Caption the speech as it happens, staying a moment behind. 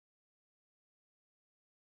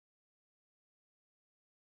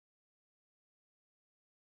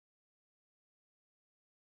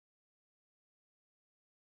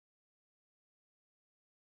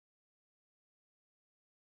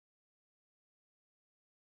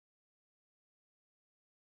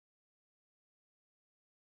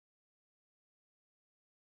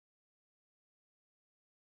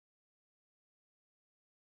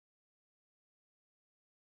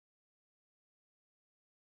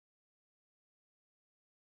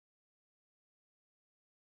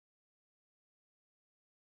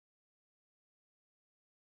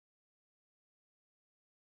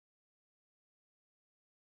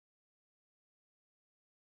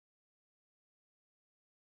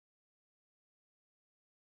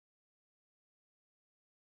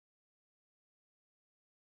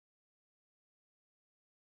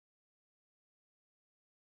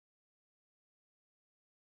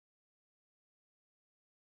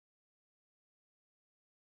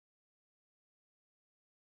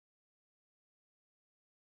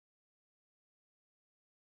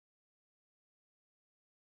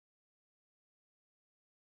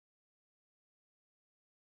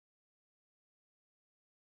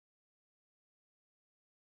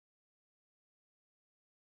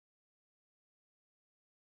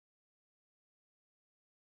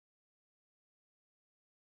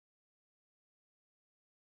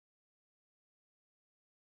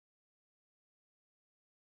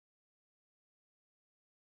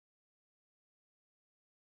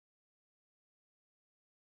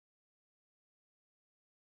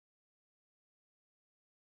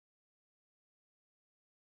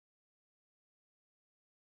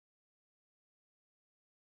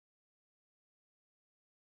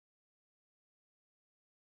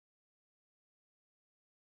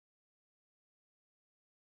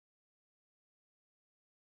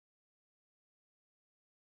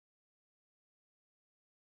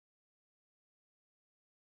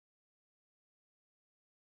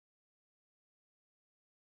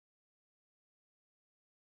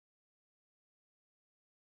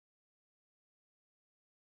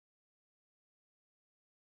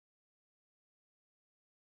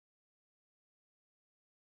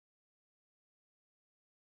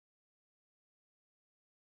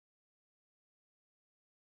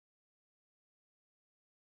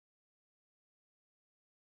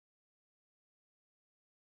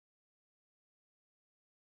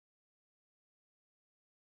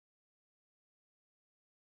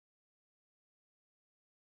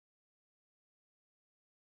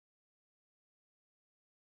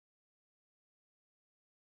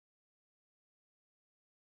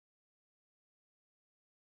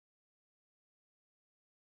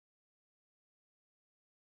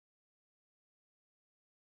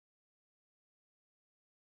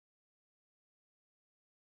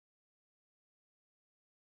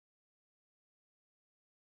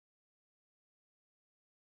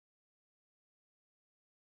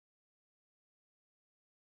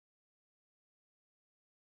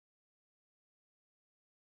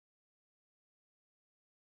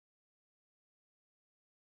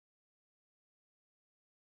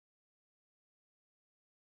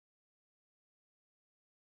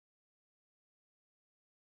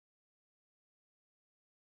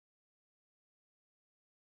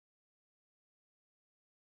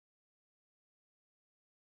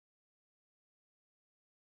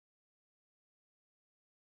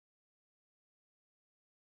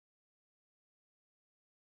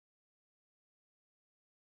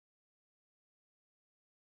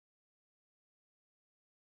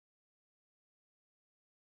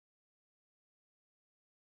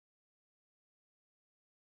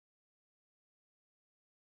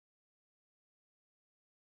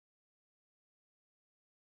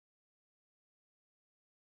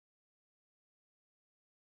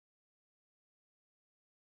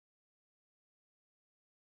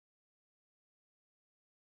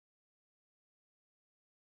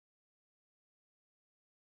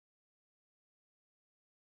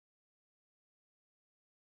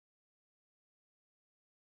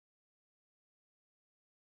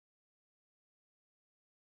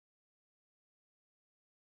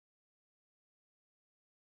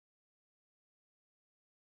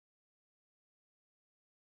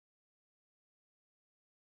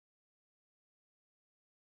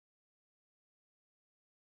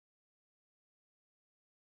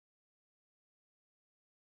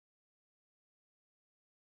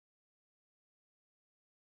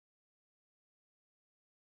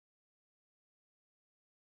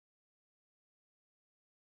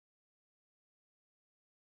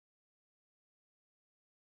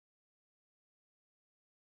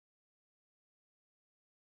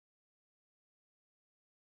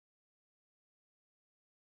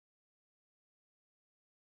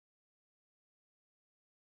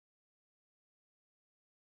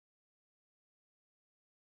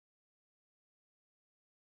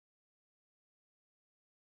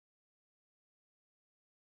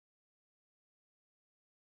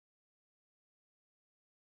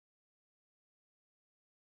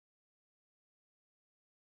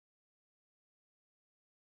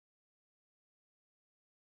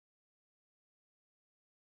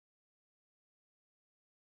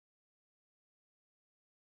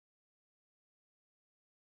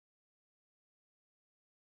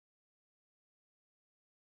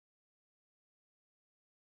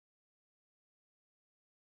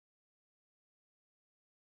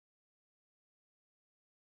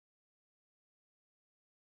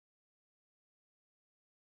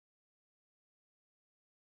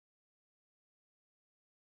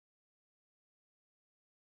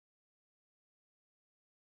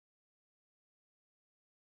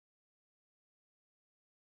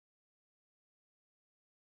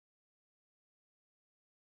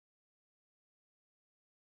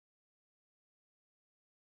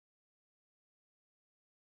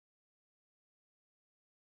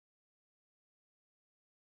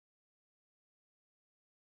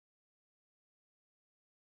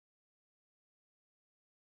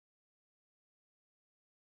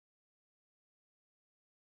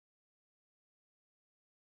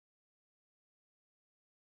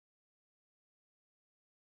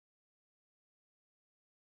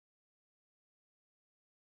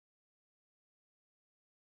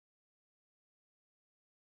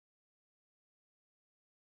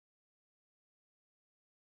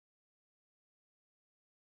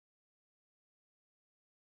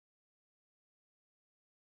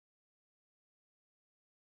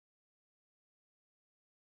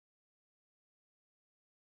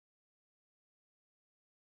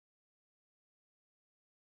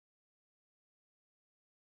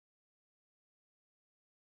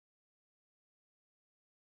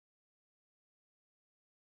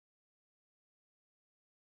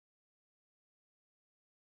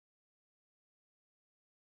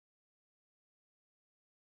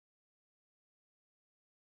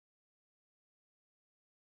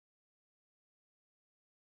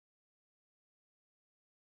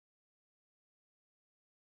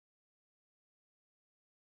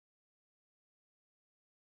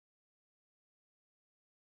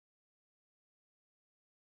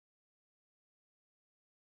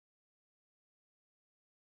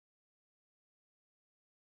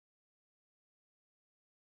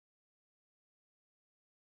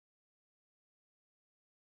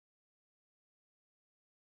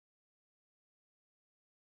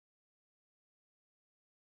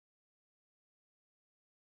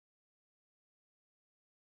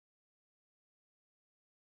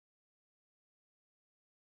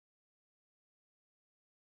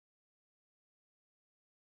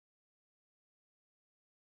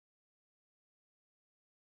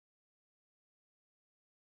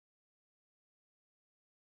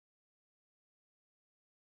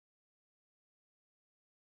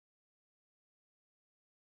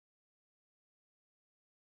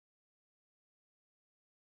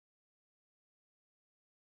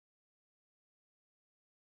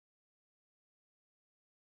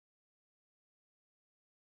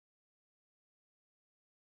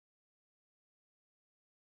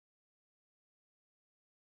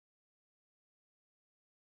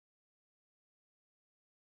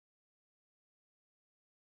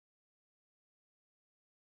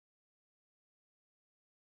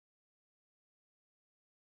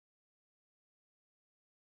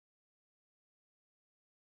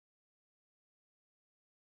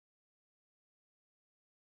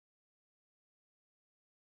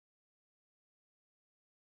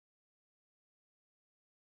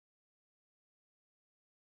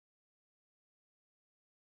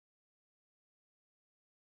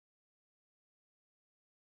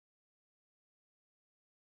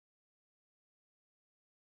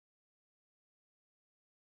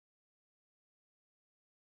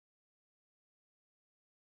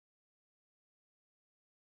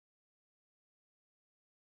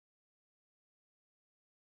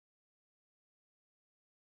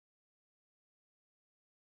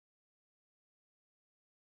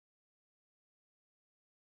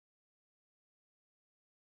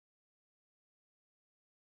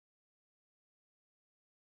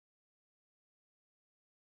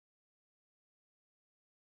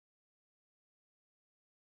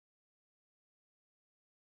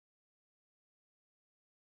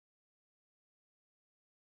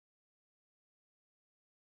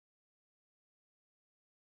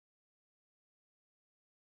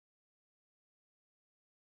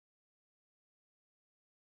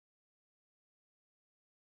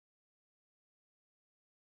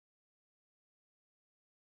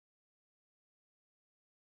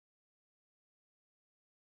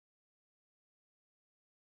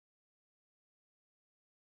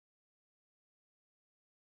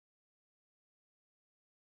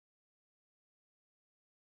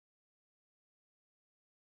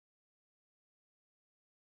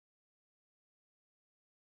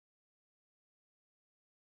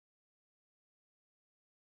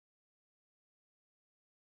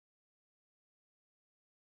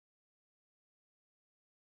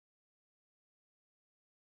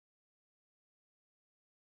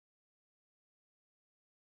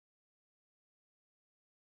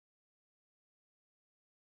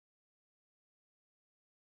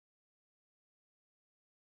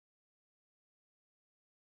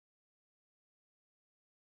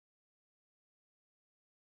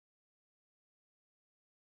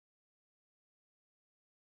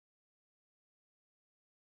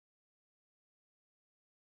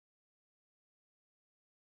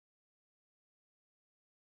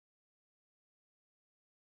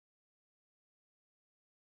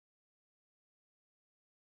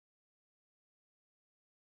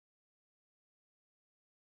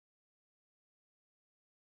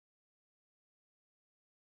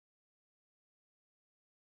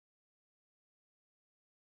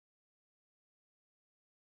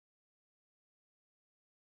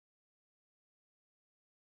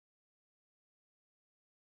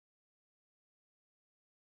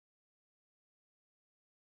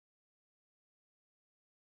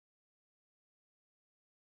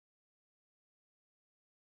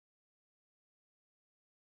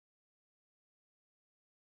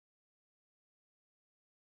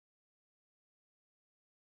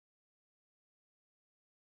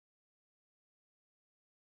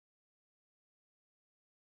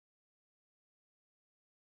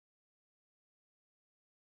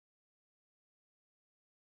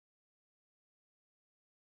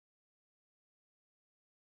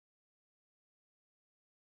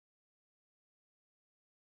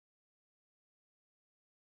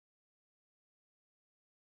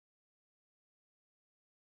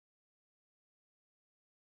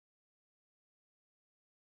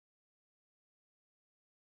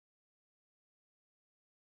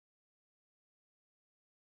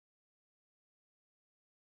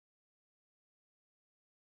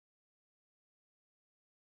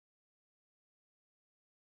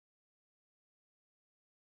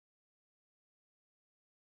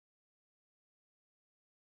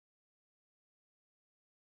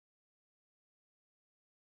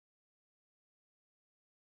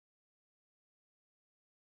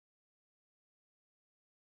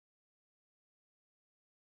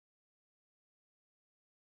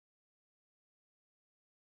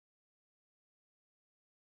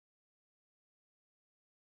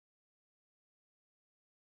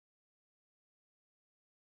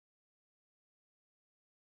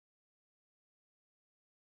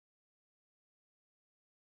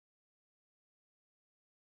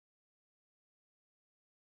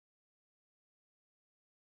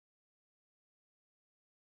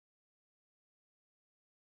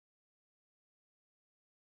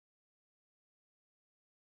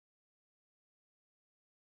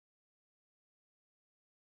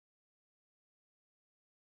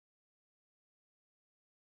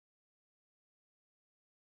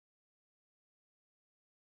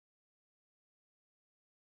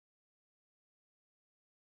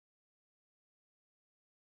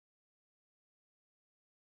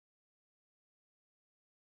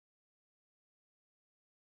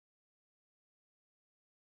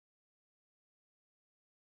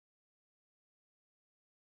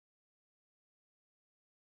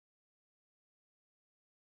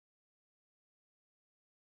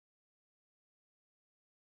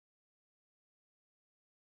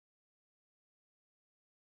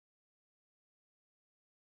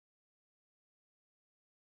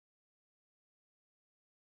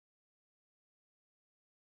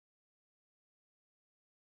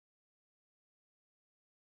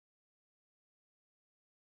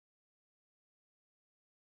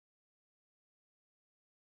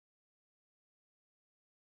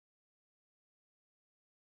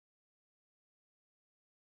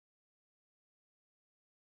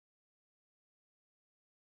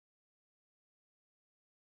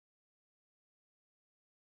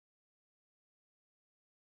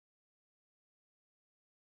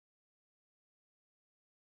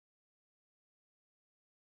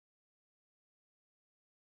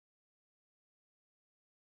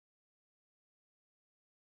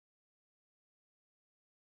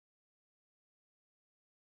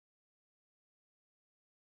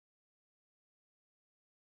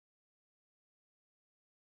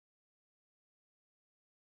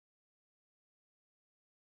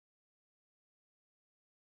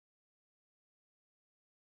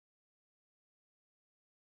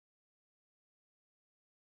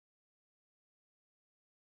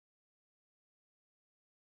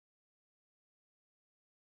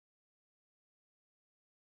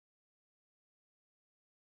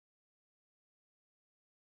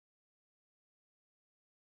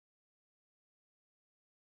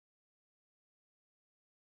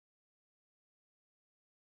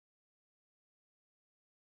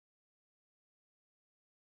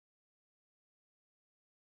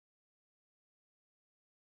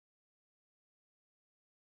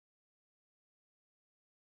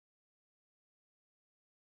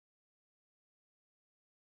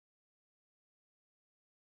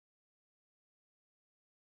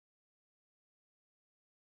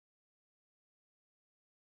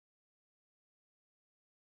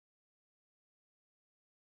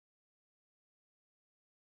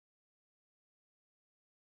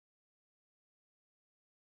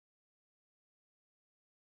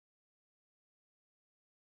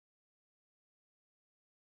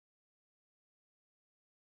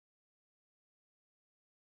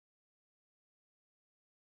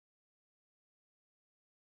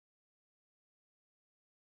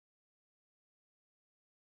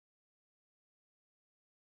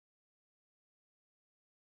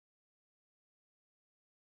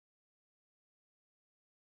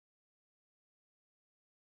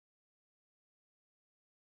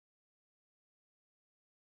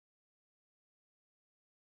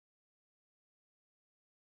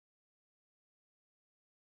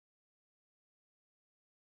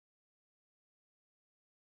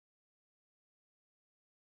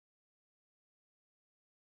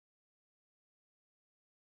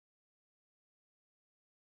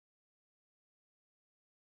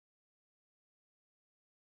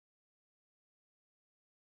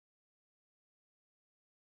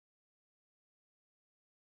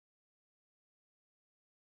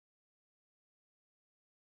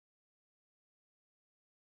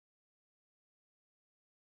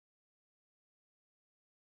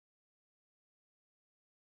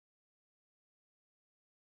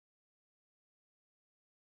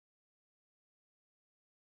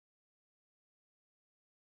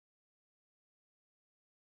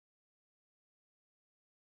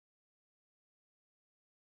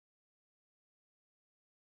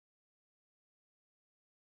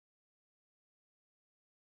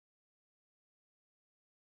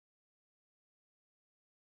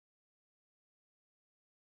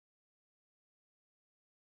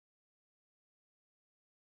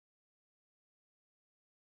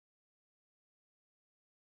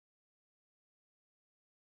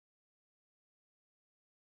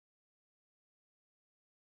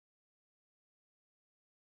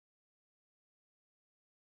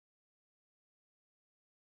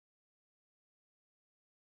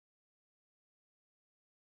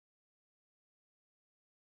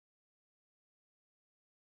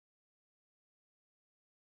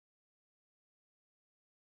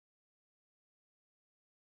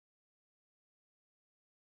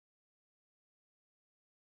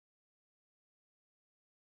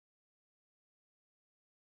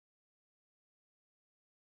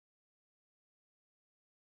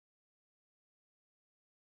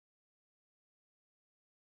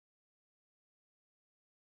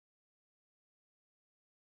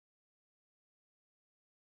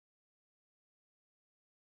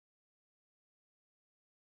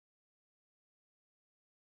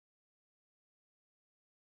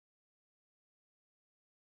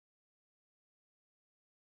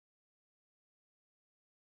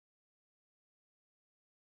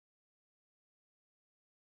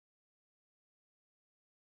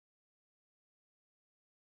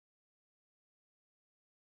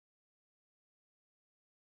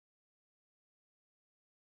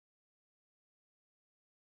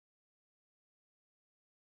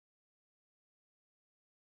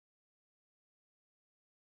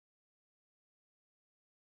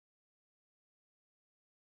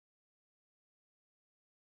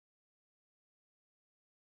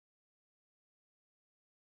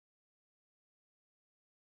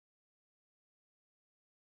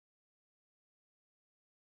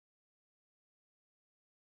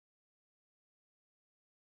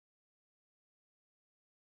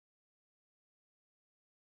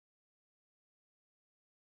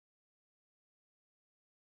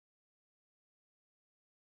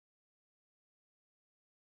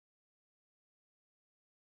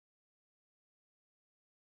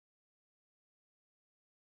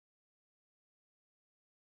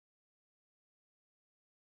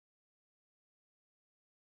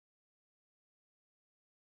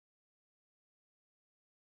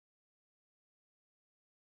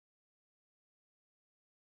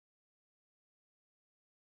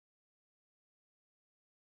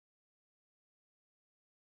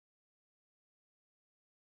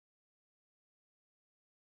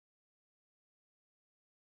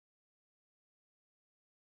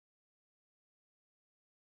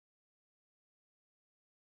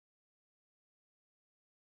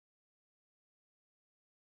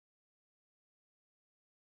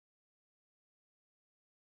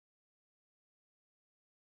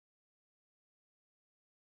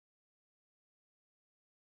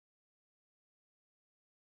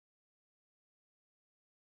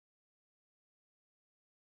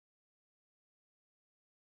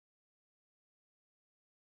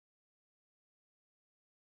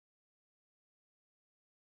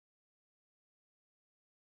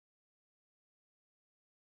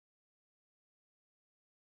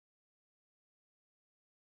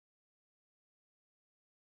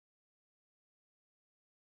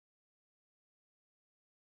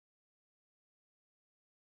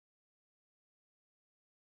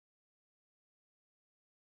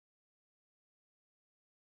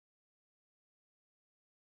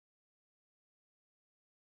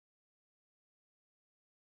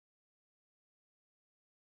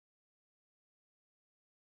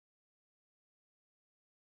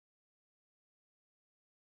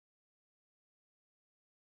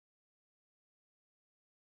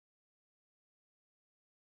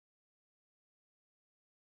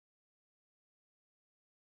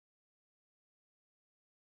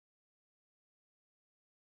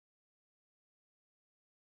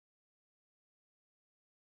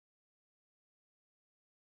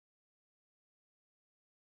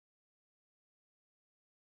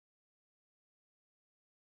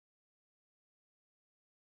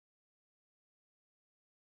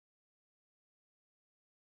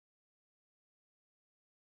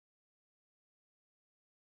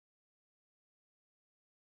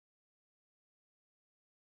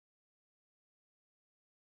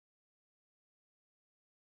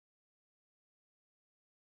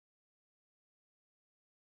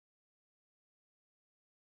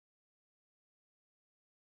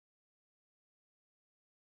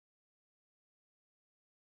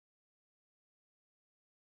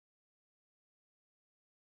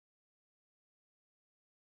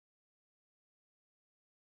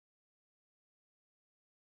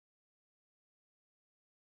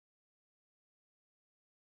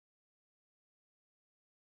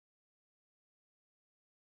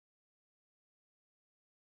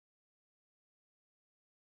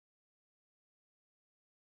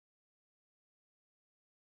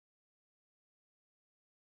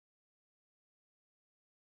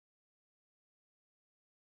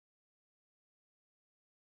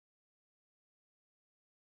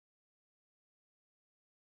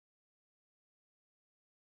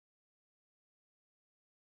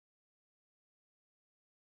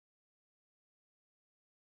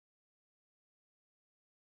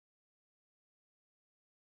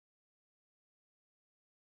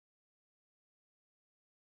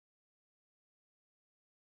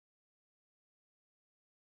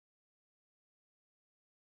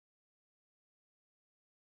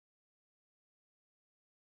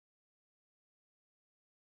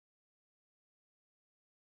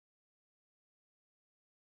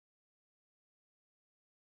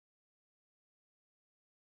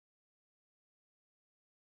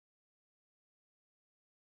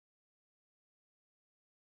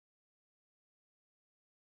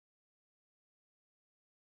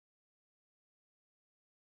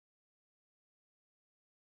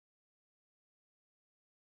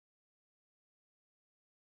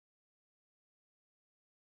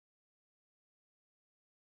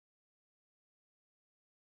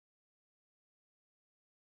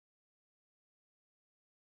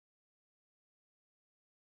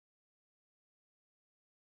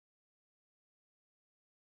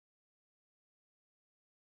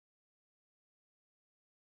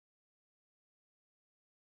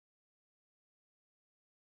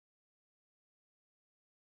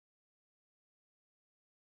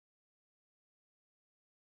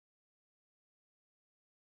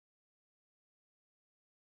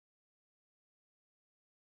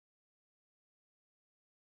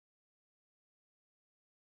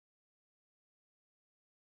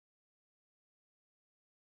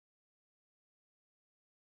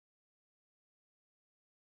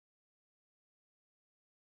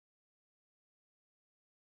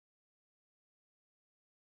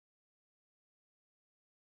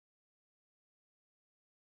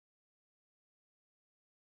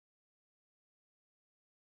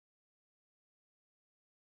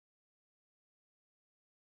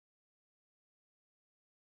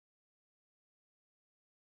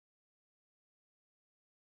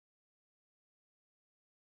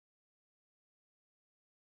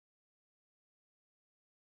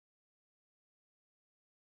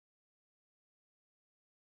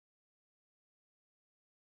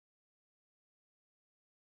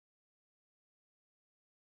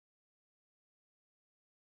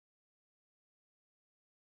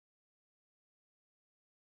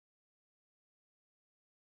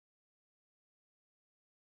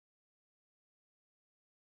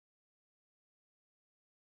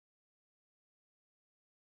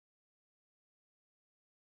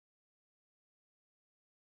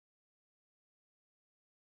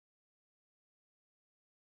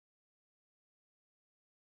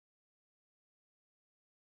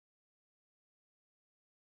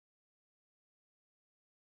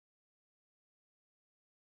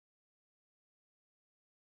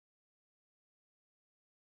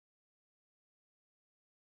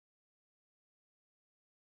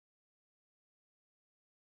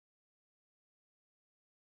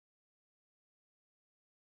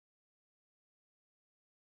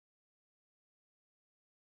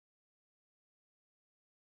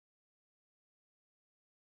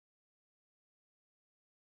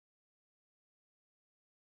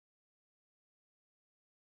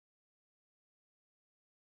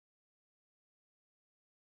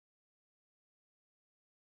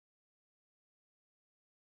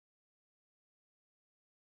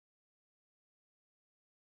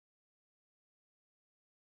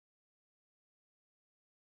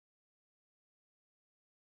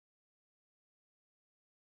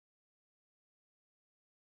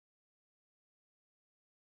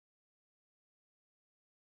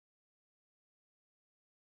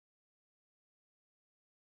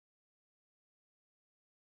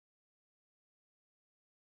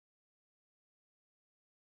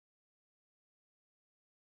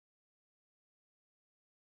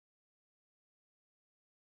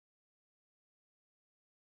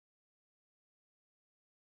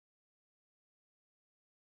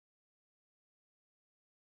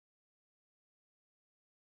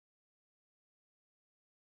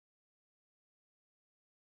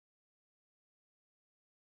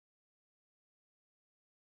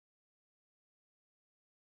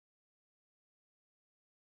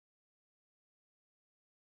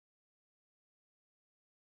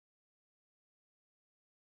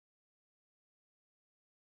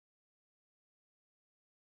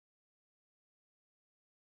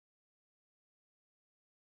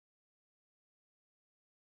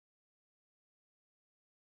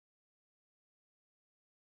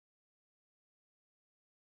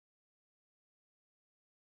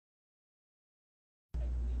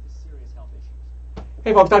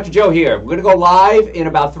Hey folks, Dr. Joe here. We're going to go live in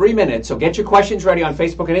about 3 minutes, so get your questions ready on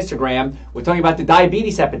Facebook and Instagram. We're talking about the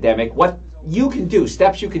diabetes epidemic, what you can do,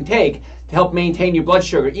 steps you can take to help maintain your blood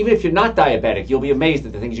sugar. Even if you're not diabetic, you'll be amazed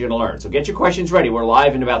at the things you're going to learn. So get your questions ready. We're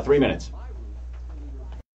live in about 3 minutes.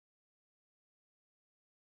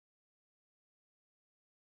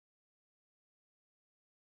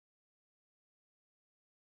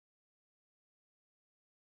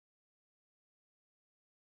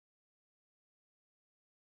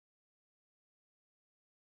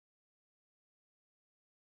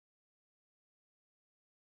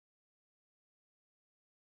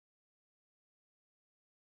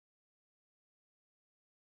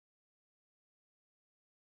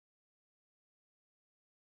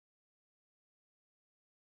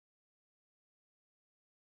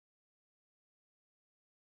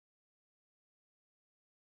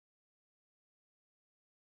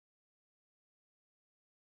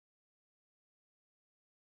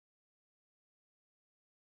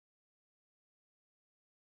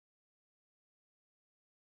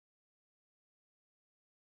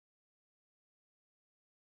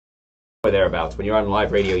 Or thereabouts. When you're on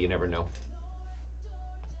live radio, you never know.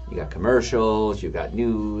 You got commercials, you got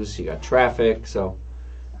news, you got traffic, so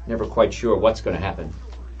never quite sure what's going to happen.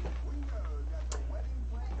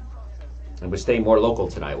 And we're staying more local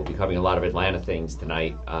tonight. We'll be covering a lot of Atlanta things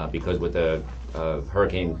tonight because with the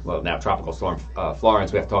hurricane, well, now tropical storm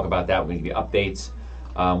Florence, we have to talk about that. We're going to give you updates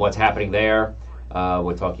what's happening there.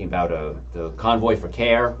 We're talking about the convoy for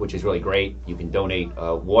care, which is really great. You can donate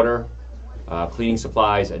water, cleaning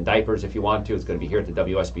supplies, and diapers if you want to. It's going to be here at the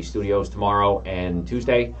WSB studios tomorrow and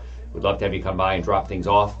Tuesday. We'd love to have you come by and drop things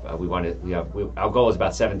off. Our goal is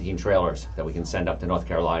about 17 trailers that we can send up to North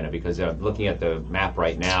Carolina because looking at the map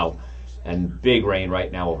right now, and big rain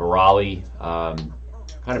right now over Raleigh, kind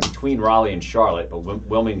of between Raleigh and Charlotte, but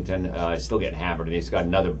Wilmington is still getting hammered, and it's got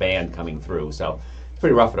another band coming through. So it's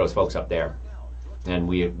pretty rough for those folks up there. And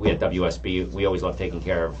we at WSB, we always love taking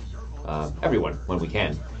care of everyone when we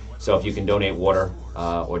can. So if you can donate water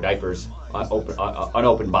or diapers,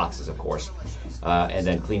 unopened boxes, of course, and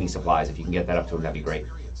then cleaning supplies, if you can get that up to them, that'd be great.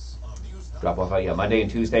 Drop off Monday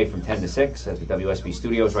and Tuesday from 10 to 6 at the WSB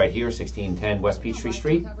studios right here, 1610 West Peachtree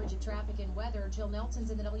Street.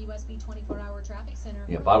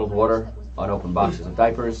 Yeah, bottled water, unopened boxes of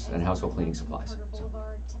diapers, and household cleaning supplies. So,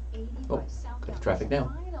 got the traffic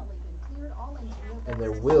now. And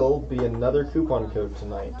there will be another coupon code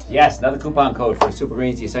tonight. Yes, another coupon code for Super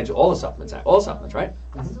Greens, the Essential, all the supplements. All supplements, right?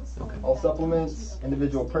 Mm-hmm. Okay. All supplements,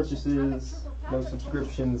 individual purchases, no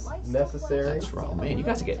subscriptions necessary. That's right. Oh, man, you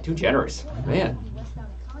guys are getting too generous. Man.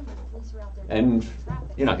 And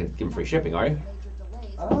you're not going to give them free shipping, are you?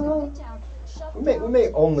 We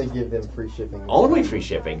may only give them free shipping. Only free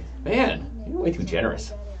shipping? Man, you're way too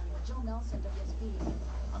generous.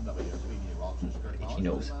 He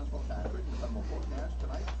knows.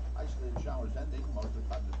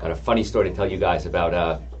 Got a funny story to tell you guys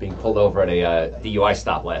about being pulled over at a DUI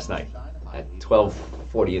stop last night at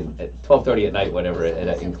 12:30 at night, whatever,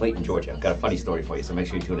 in Clayton, Georgia. Got a funny story for you, so make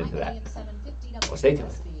sure you tune into that. Well, stay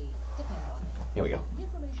tuned. Here we go.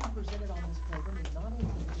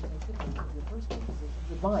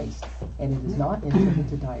 Advice, and it is not intended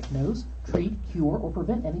to diagnose, treat, cure, or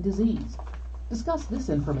prevent any disease. Discuss this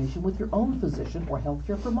information with your own physician or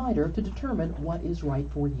healthcare provider to determine what is right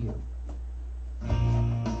for you. If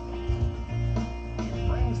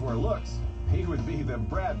brains were looks, he would be the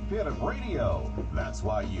Brad Pitt of radio. That's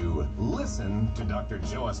why you listen to Dr.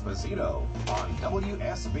 Joe Esposito on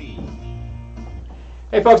WSB.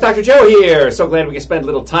 Hey folks, Dr. Joe here. So glad we can spend a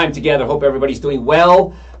little time together. Hope everybody's doing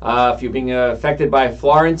well. If you're being affected by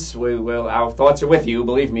Florence, our thoughts are with you.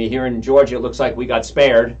 Believe me, here in Georgia, it looks like we got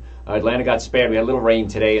spared. Atlanta got spared. We had a little rain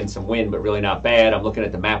today and some wind, but really not bad. I'm looking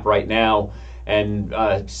at the map right now, and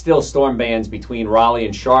still storm bands between Raleigh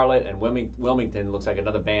and Charlotte, and Wilmington. Looks like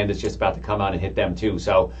another band is just about to come on and hit them too.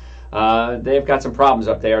 So they've got some problems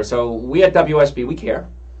up there. So we at WSB, we care.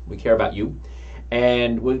 We care about you.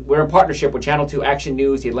 And we're in partnership with Channel 2 Action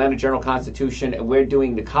News, the Atlanta Journal-Constitution, and we're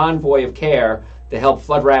doing the Convoy of Care to help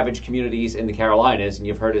flood-ravaged communities in the Carolinas. And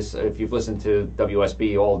you've heard us, if you've listened to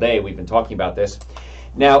WSB all day, we've been talking about this.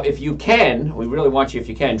 Now, if you can, we really want you, if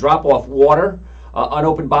you can, drop off water,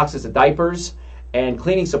 unopened boxes of diapers, and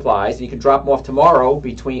cleaning supplies. And you can drop them off tomorrow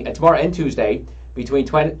and Tuesday between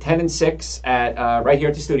 10 and 6 at right here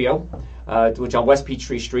at the studio, which on West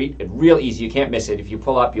Peachtree Street. It's real easy. You can't miss it. If you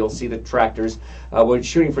pull up, you'll see the tractors. We're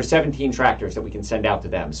shooting for 17 tractors that we can send out to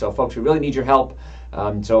them. So, folks, we really need your help.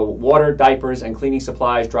 So water, diapers, and cleaning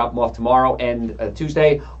supplies, drop them off tomorrow and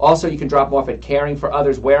Tuesday. Also, you can drop them off at Caring for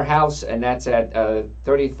Others Warehouse, and that's at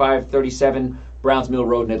 3537 Browns Mill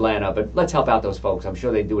Road in Atlanta, but let's help out those folks. I'm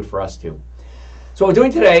sure they do it for us too. So what we're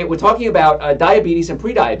doing today, we're talking about diabetes and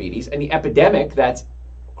prediabetes and the epidemic that's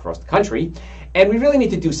across the country, and we really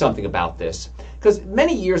need to do something about this because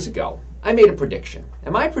many years ago I made a prediction,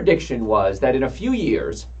 and my prediction was that in a few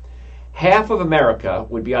years half of America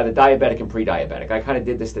would be either diabetic and pre-diabetic. I kind of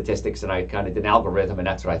did the statistics and I kind of did an algorithm, and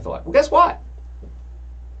that's what I thought. Well, guess what?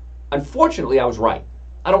 Unfortunately, I was right.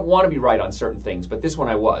 I don't want to be right on certain things, but this one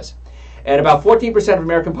I was. And about 14% of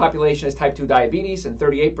American population has type 2 diabetes and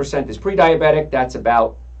 38% is pre-diabetic. That's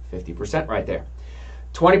about 50% right there.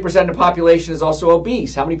 20% of the population is also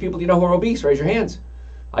obese. How many people do you know who are obese? Raise your hands.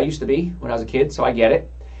 I used to be when I was a kid, so I get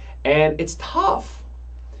it. And it's tough.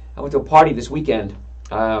 I went to a party this weekend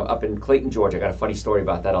up in Clayton, Georgia. I got a funny story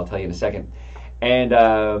about that. I'll tell you in a second. And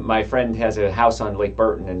my friend has a house on Lake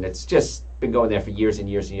Burton, and it's just been going there for years and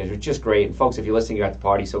years and years. It's just great. And folks, if you're listening, you're at the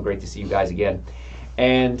party. So great to see you guys again.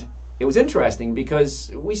 And it was interesting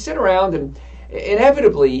because we sit around and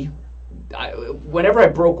inevitably, whenever I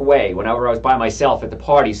broke away, whenever I was by myself at the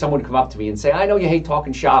party, someone would come up to me and say, I know you hate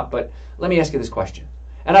talking shop, but let me ask you this question.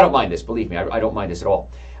 And I don't mind this, believe me, I don't mind this at all.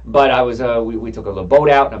 But I was, we took a little boat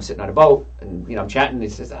out, and I'm sitting on a boat, and I'm chatting, and he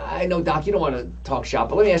says, I know, Doc, you don't want to talk shop,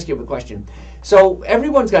 but let me ask you a question. So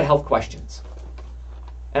everyone's got health questions.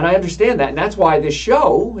 And I understand that, and that's why this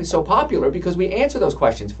show is so popular, because we answer those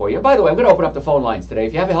questions for you. By the way, I'm going to open up the phone lines today.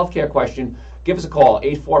 If you have a healthcare question, give us a call,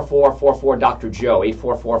 844-44-Dr.Joe,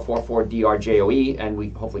 844-44-DRJOE, and we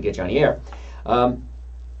hopefully get you on the air.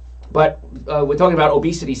 But we're talking about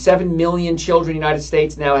obesity. 7 million children in the United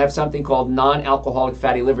States now have something called non-alcoholic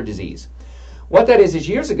fatty liver disease. What that is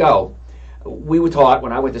years ago, we were taught,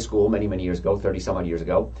 when I went to school many, many years ago, 30-some-odd years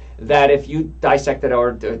ago, that if you dissected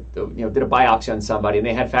or did a biopsy on somebody and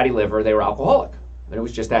they had fatty liver, they were alcoholic. And it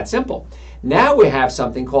was just that simple. Now we have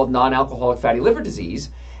something called non-alcoholic fatty liver disease,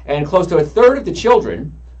 and close to a third of the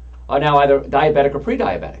children are now either diabetic or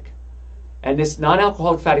pre-diabetic. And this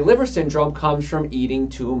non-alcoholic fatty liver syndrome comes from eating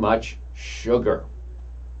too much sugar.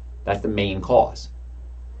 That's the main cause.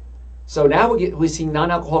 So now we're seeing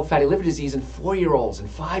non-alcoholic fatty liver disease in 4-year-olds and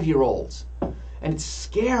 5-year-olds. And it's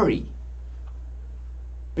scary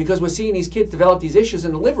because we're seeing these kids develop these issues,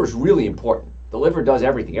 and the liver is really important. The liver does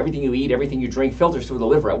everything. Everything you eat, everything you drink filters through the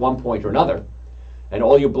liver at one point or another. And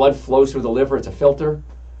all your blood flows through the liver. It's a filter.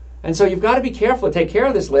 And so you've got to be careful to take care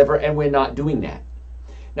of this liver, and we're not doing that.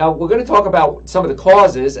 Now, we're going to talk about some of the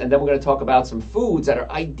causes, and then we're going to talk about some foods that are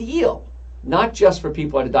ideal, not just for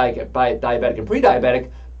people that are diabetic and pre-diabetic,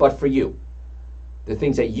 but for you. The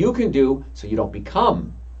things that you can do so you don't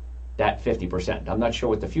become that 50%. I'm not sure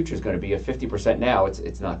what the future is going to be. At 50% now,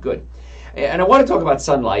 it's not good. And I want to talk about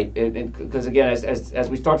sunlight, because again, as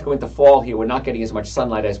we start to go into fall here, we're not getting as much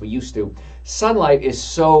sunlight as we used to. Sunlight is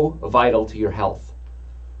so vital to your health.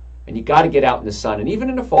 And you got to get out in the sun. And even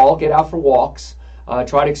in the fall, get out for walks.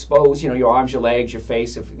 Try to expose, your arms, your legs, your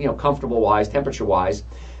face, if comfortable-wise, temperature-wise.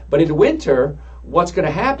 But in the winter, what's going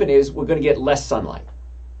to happen is we're going to get less sunlight.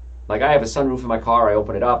 Like I have a sunroof in my car. I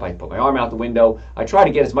open it up. I put my arm out the window. I try to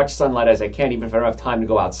get as much sunlight as I can, even if I don't have time to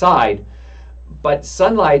go outside. But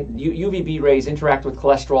sunlight, UVB rays interact with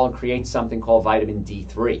cholesterol and create something called vitamin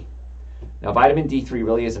D3. Now, vitamin D3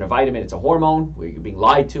 really isn't a vitamin. It's a hormone. You're being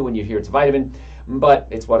lied to when you hear it's a vitamin, but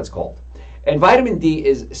it's what it's called. And vitamin D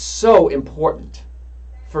is so important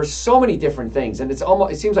for so many different things, and it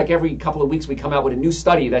seems like every couple of weeks we come out with a new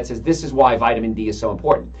study that says this is why vitamin D is so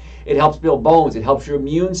important. It helps build bones. It helps your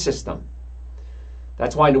immune system.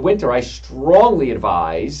 That's why in the winter I strongly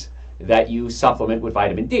advise that you supplement with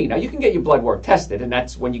vitamin D. Now, you can get your blood work tested, and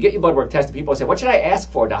that's when you get your blood work tested, people say, what should I ask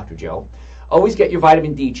for, Dr. Joe? Always get your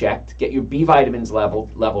vitamin D checked, get your B vitamins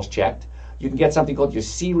levels checked. You can get something called your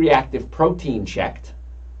C-reactive protein checked.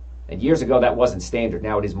 And years ago, that wasn't standard.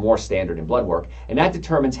 Now it is more standard in blood work. And that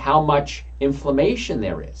determines how much inflammation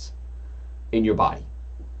there is in your body.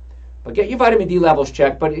 But get your vitamin D levels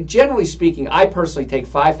checked. But generally speaking, I personally take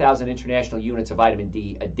 5,000 international units of vitamin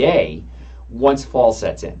D a day once fall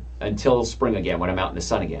sets in, until spring again, when I'm out in the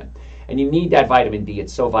sun again. And you need that vitamin D.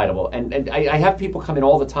 It's so vital. And I have people come in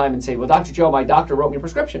all the time and say, well, Dr. Joe, my doctor wrote me a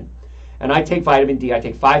prescription. And I take vitamin D. I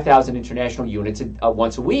take 5,000 international units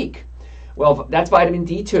once a week. Well, that's vitamin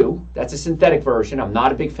D2. That's a synthetic version. I'm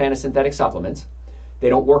not a big fan of synthetic supplements. They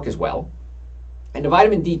don't work as well. And the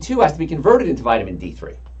vitamin D2 has to be converted into vitamin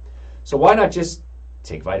D3. So why not just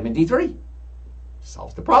take vitamin D3?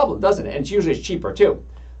 Solves the problem, doesn't it? And it's cheaper too.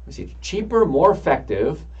 It's cheaper, more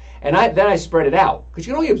effective, and then I spread it out. Because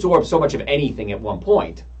you can only absorb so much of anything at one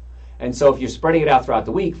point. And so if you're spreading it out throughout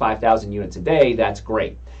the week, 5,000 units a day, that's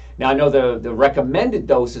great. Now, I know the recommended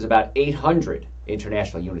dose is about 800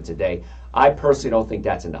 international units a day. I personally don't think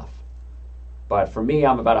that's enough. But for me,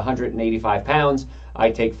 I'm about 185 pounds. I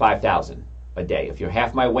take 5,000 a day. If you're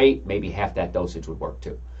half my weight, maybe half that dosage would work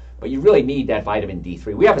too. But you really need that vitamin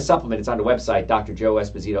D3. We have a supplement. It's on the website,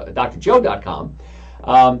 drjoe.com.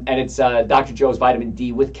 And it's Dr. Joe's vitamin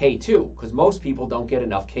D with K2, because most people don't get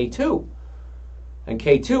enough K2. And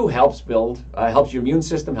K2 helps helps your immune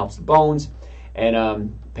system, helps the bones. And a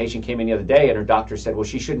patient came in the other day, and her doctor said, well,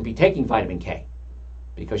 she shouldn't be taking vitamin K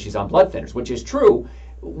because she's on blood thinners, which is true.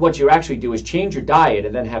 What you actually do is change your diet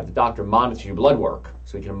and then have the doctor monitor your blood work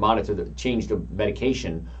so he can change the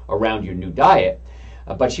medication around your new diet.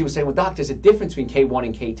 But she was saying, well, doc, there's a difference between K1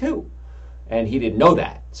 and K2. And he didn't know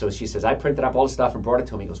that. So she says, I printed up all the stuff and brought it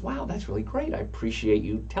to him. He goes, wow, that's really great. I appreciate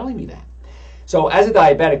you telling me that. So as a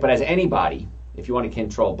diabetic, but as anybody, if you want to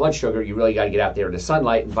control blood sugar, you really got to get out there in the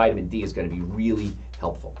sunlight, and vitamin D is going to be really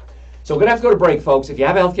helpful. So we're going to have to go to break, folks. If you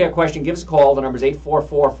have a healthcare question, give us a call. The number is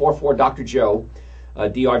 844-44-Dr.Joe,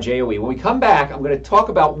 DRJOE. When we come back, I'm going to talk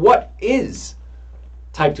about what is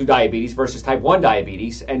type 2 diabetes versus type 1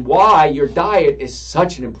 diabetes and why your diet is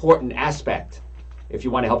such an important aspect if you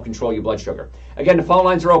want to help control your blood sugar. Again, the phone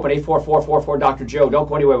lines are open, 844-44-Dr.Joe. Don't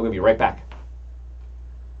go anywhere. We're going to be right back.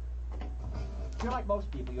 If you're like most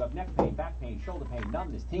people, you have neck pain, back pain, shoulder pain,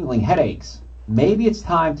 numbness, tingling, headaches. Maybe it's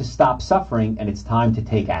time to stop suffering and it's time to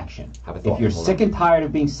take action. If you're sick and tired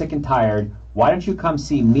of being sick and tired, why don't you come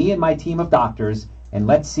see me and my team of doctors, and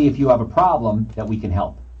let's see if you have a problem that we can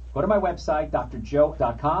help. Go to my website,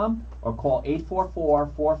 drjoe.com, or call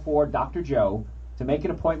 844-44-Dr.Joe to make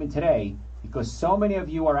an appointment today, because so many of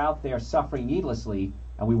you are out there suffering needlessly,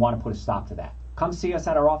 and we want to put a stop to that. Come see us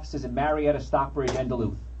at our offices in Marietta, Stockbridge, and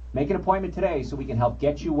Duluth. Make an appointment today so we can help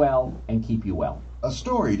get you well and keep you well. A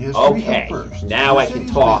storied history Okay, of first. now I can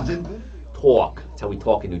talk. Talk. That's how we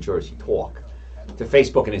talk in New Jersey. Talk. To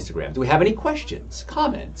Facebook and Instagram. Do we have any questions,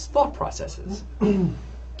 comments, thought processes?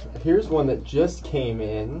 Here's one that just came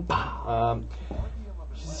in.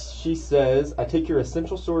 She says, I take your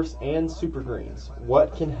essential source and super greens.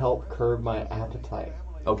 What can help curb my appetite?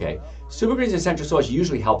 Okay. Super Greens Essential Source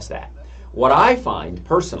usually helps that. What I find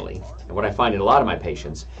personally, and what I find in a lot of my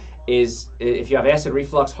patients, is if you have acid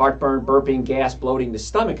reflux, heartburn, burping, gas, bloating, the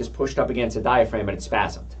stomach is pushed up against the diaphragm and it's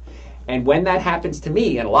spasmed. And when that happens to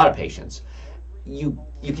me and a lot of patients, you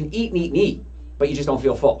can eat and eat and eat, but you just don't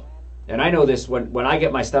feel full. And I know this when I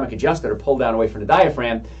get my stomach adjusted or pulled down away from the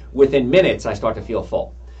diaphragm, within minutes I start to feel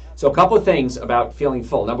full. So a couple of things about feeling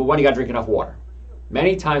full. Number one, you got to drink enough water.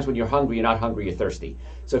 Many times when you're hungry, you're not hungry, you're thirsty.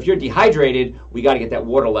 So if you're dehydrated, we got to get that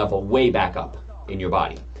water level way back up in your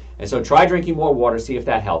body. And so try drinking more water, see if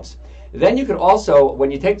that helps. Then you could also, when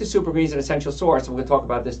you take the Super Greens and Essential Source, and we're going to talk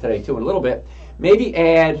about this today too in a little bit, maybe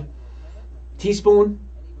add a teaspoon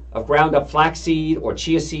of ground up flaxseed or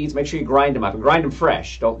chia seeds. Make sure you grind them up and grind them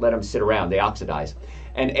fresh. Don't let them sit around, they oxidize.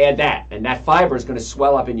 And add that. And that fiber is going to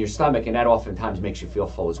swell up in your stomach, and that oftentimes makes you feel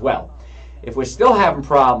full as well. If we're still having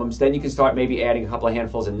problems, then you can start maybe adding a couple of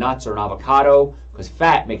handfuls of nuts or an avocado, because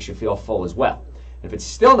fat makes you feel full as well. And if it's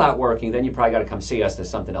still not working, then you probably got to come see us. There's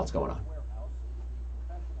something else going on.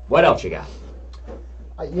 What else you got?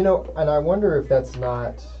 You know, and I wonder if that's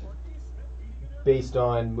not based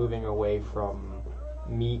on moving away from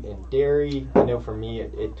meat and dairy. I know for me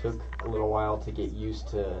it took a little while to get used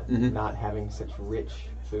to not having such rich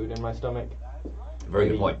food in my stomach. Very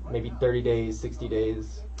good point. Maybe 30 days, 60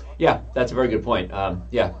 days. Yeah, that's a very good point.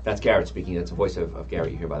 Yeah, that's Garrett speaking. That's the voice of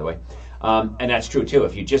Garrett here, by the way. And that's true, too.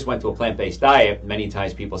 If you just went to a plant-based diet, many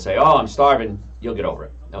times people say, oh, I'm starving. You'll get over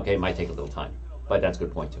it. Okay, it might take a little time. But that's a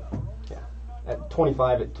good point, too. Yeah. At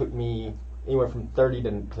 25, it took me anywhere from 30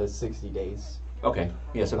 to 60 days. Okay.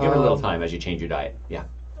 Yeah, so give it a little time as you change your diet. Yeah.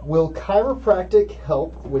 Will chiropractic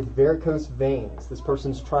help with varicose veins? This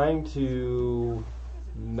person's trying to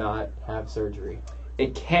not have surgery.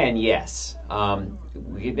 It can, yes.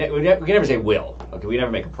 We can never say will. Okay, we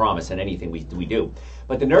never make a promise in anything we do.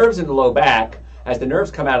 But the nerves in the low back, as the nerves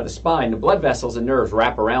come out of the spine, the blood vessels and nerves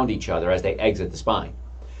wrap around each other as they exit the spine.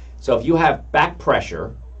 So if you have back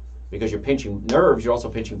pressure, because you're pinching nerves, you're also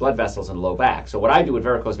pinching blood vessels in the low back. So what I do with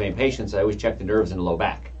varicose vein patients, I always check the nerves in the low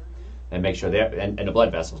back and make sure and the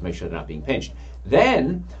blood vessels, make sure they're not being pinched.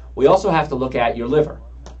 Then we also have to look at your liver.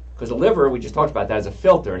 Because the liver, we just talked about that, as a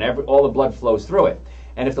filter, and all the blood flows through it.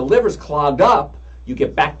 And if the liver's clogged up, you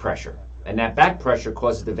get back pressure. And that back pressure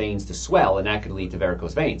causes the veins to swell, and that could lead to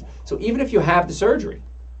varicose veins. So even if you have the surgery,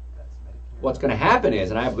 what's going to happen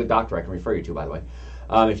is, and I have a good doctor I can refer you to, by the way,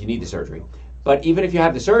 if you need the surgery. But even if you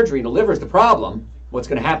have the surgery and the liver's the problem, what's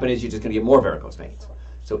going to happen is you're just going to get more varicose veins.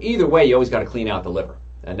 So either way, you always got to clean out the liver,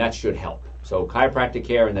 and that should help. So chiropractic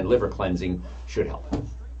care and then liver cleansing should help.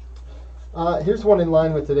 Here's one in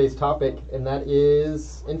line with today's topic, and that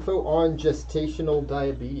is info on gestational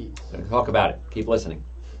diabetes. Talk about it. Keep listening.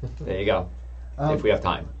 There you go. If we have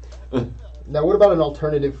time. Now, what about an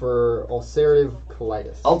alternative for ulcerative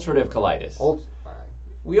colitis? Ulcerative colitis.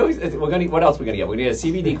 What else are we gonna get? We're gonna get a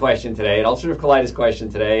CBD question today, an ulcerative colitis question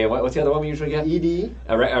today, and what's the other one we usually get? ED.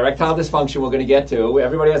 Erectile dysfunction. We're gonna get to.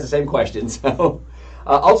 Everybody has the same question. So,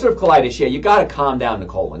 ulcerative colitis. Yeah, you got to calm down the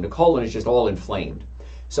colon. The colon is just all inflamed.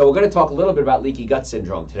 So we're going to talk a little bit about leaky gut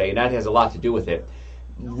syndrome today, and that has a lot to do with it.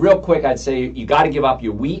 Real quick, I'd say you got to give up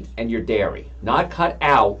your wheat and your dairy. Not cut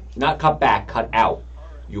back, cut out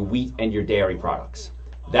your wheat and your dairy products.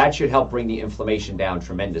 That should help bring the inflammation down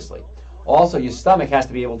tremendously. Also, your stomach has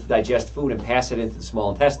to be able to digest food and pass it into the small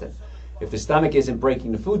intestine. If the stomach isn't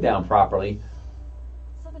breaking the food down properly,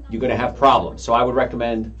 you're going to have problems. So I would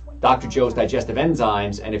recommend Dr. Joe's digestive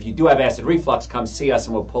enzymes, and if you do have acid reflux, come see us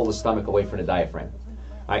and we'll pull the stomach away from the diaphragm.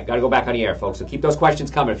 All right, got to go back on the air, folks. So keep those questions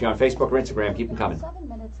coming. If you're on Facebook or Instagram, keep them coming.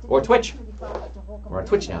 Or Twitch. We're on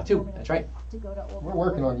Twitch now, too. That's right. We're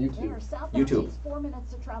working on YouTube. YouTube.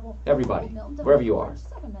 Everybody, wherever you are,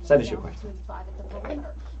 send us your question.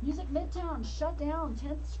 Music Midtown shut down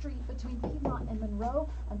 10th Street between Piedmont and Monroe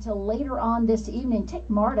until later on this evening. Take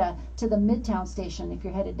MARTA to the Midtown station if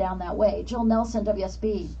you're headed down that way. Jill Nelson,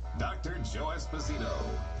 WSB. Dr. Joe Esposito,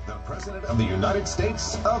 the President of the United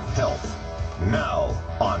States of Health. Now,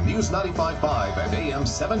 on News 95.5 and AM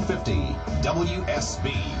 750,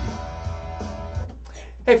 WSB.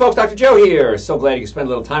 Hey folks, Dr. Joe here. So glad you could spend a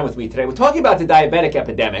little time with me today. We're talking about the diabetic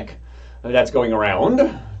epidemic that's going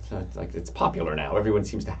around. It's popular now. Everyone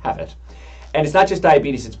seems to have it. And it's not just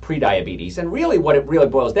diabetes, it's pre-diabetes. And really what it really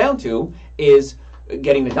boils down to is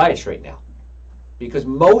getting the diet straightened out. Because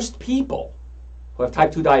most people who have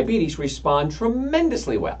type 2 diabetes respond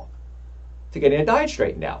tremendously well to getting a diet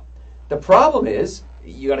straightened out. The problem is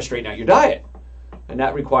you got to straighten out your diet. And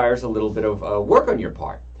that requires a little bit of work on your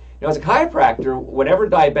part. Now, as a chiropractor, whenever a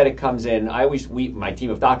diabetic comes in, my team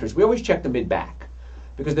of doctors, we always check the mid-back.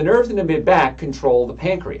 Because the nerves in the mid-back control the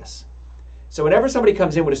pancreas. So whenever somebody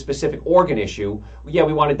comes in with a specific organ issue, yeah,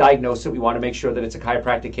 we want to diagnose it. We want to make sure that it's a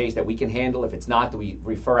chiropractic case that we can handle. If it's not, we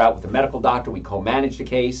refer out with a medical doctor. We co-manage the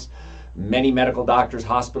case. Many medical doctors,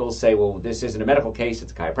 hospitals say, well, this isn't a medical case,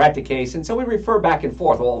 it's a chiropractic case. And so we refer back and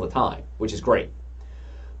forth all the time, which is great.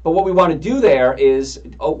 But what we want to do there is,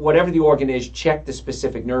 whatever the organ is, check the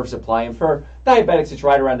specific nerve supply. And for diabetics, it's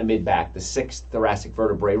right around the mid-back, the 6th thoracic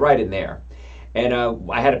vertebrae, right in there. And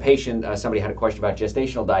I had a patient, somebody had a question about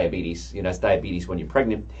gestational diabetes. You know, it's diabetes when you're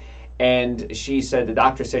pregnant. And she said, the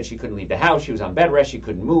doctor said she couldn't leave the house. She was on bed rest. She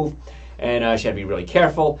couldn't move. And she had to be really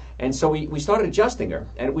careful. And so we started adjusting her.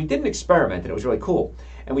 And we did an experiment, and it was really cool.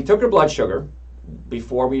 And we took her blood sugar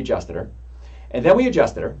before we adjusted her. And then we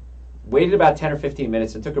adjusted her, waited about 10 or 15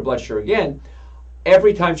 minutes, and took her blood sugar again.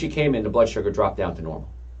 Every time she came in, the blood sugar dropped down to normal.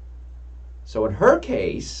 So in her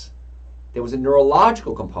case, there was a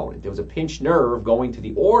neurological component. There was a pinched nerve going to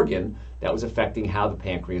the organ that was affecting how the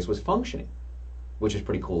pancreas was functioning, which is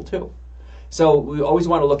pretty cool too. So we always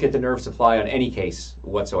want to look at the nerve supply on any case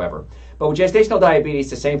whatsoever. But with gestational diabetes,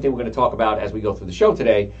 the same thing we're going to talk about as we go through the show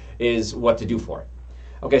today is what to do for it.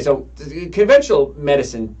 Okay, so conventional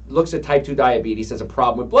medicine looks at type 2 diabetes as a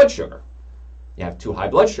problem with blood sugar. You have too high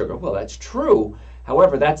blood sugar. Well, that's true.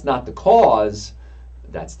 However, that's not the cause.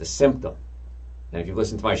 That's the symptom. Now, if you've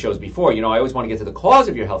listened to my shows before, you know I always want to get to the cause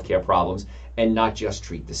of your healthcare problems and not just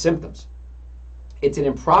treat the symptoms. It's an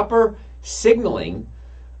improper signaling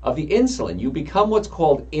of the insulin. You become what's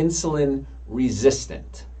called insulin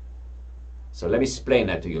resistant. So let me explain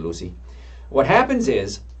that to you, Lucy. What happens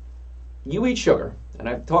is you eat sugar, and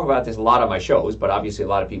I talk about this a lot on my shows, but obviously a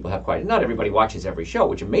lot of people have not everybody watches every show,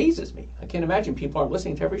 which amazes me. I can't imagine people aren't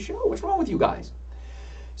listening to every show. What's wrong with you guys?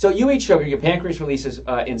 So you eat sugar, your pancreas releases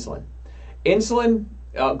insulin. Insulin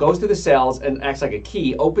goes to the cells and acts like a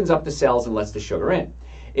key, opens up the cells and lets the sugar in.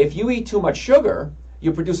 If you eat too much sugar,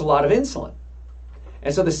 you produce a lot of insulin.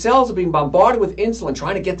 And so the cells are being bombarded with insulin,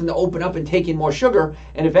 trying to get them to open up and take in more sugar.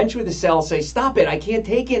 And eventually the cells say, stop it, I can't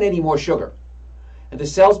take in any more sugar. And the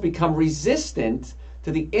cells become resistant to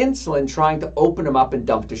the insulin trying to open them up and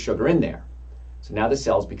dump the sugar in there. So now the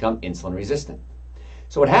cells become insulin resistant.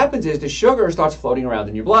 So what happens is the sugar starts floating around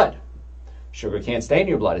in your blood. Sugar can't stay in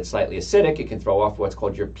your blood. It's slightly acidic. It can throw off what's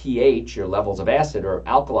called your pH, your levels of acid or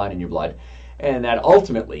alkaline in your blood. And that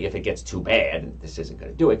ultimately, if it gets too bad, and this isn't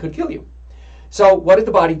going to do it, could kill you. So what does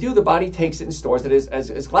the body do? The body takes it and stores it as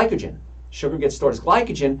glycogen. Sugar gets stored as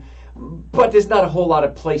glycogen, but there's not a whole lot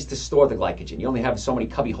of place to store the glycogen. You only have so many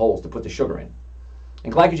cubby holes to put the sugar in.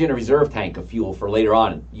 And glycogen is a reserve tank of fuel for later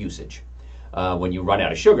on usage. When you run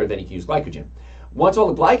out of sugar, then you can use glycogen. Once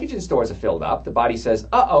all the glycogen stores are filled up, the body says,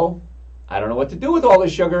 uh-oh, I don't know what to do with all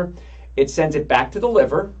this sugar. It sends it back to the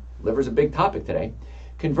liver. Liver's a big topic today.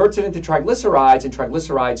 Converts it into triglycerides, and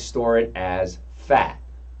triglycerides store it as fat.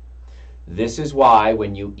 This is why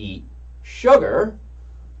when you eat sugar,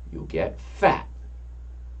 you get fat.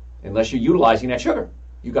 Unless you're utilizing that sugar.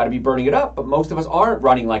 You got to be burning it up, but most of us aren't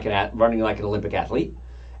running like an Olympic athlete.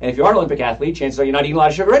 And if you are an Olympic athlete, chances are you're not eating a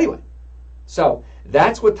lot of sugar anyway. So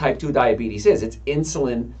that's what type 2 diabetes is. It's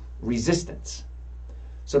insulin resistance.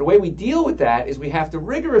 So the way we deal with that is we have to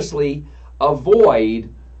rigorously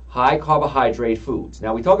avoid high carbohydrate foods.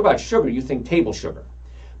 Now we talk about sugar, you think table sugar.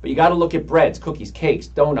 But you got to look at breads, cookies, cakes,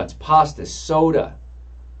 donuts, pastas, soda.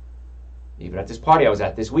 Even at this party I was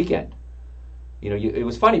at this weekend. It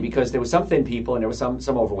was funny because there were some thin people and there were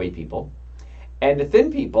some overweight people. And the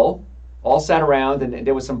thin people all sat around and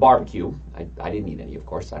there was some barbecue. I didn't eat any, of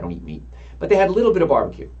course. I don't eat meat. But they had a little bit of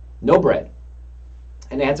barbecue. No bread.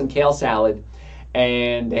 And they had some kale salad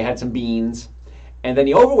and they had some beans. And then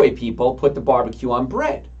the overweight people put the barbecue on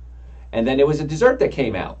bread. And then there was a dessert that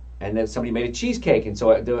came out. And then somebody made a cheesecake. And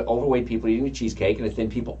so the overweight people are eating the cheesecake and the thin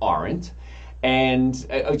people aren't. And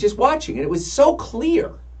I was just watching. And it was so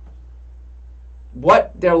clear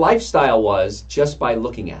what their lifestyle was just by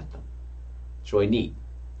looking at them. It's really neat.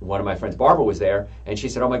 One of my friends, Barbara, was there, and she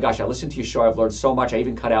said, oh my gosh, I listened to your show, I've learned so much, I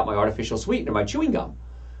even cut out my artificial sweetener, my chewing gum.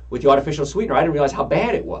 With the artificial sweetener, I didn't realize how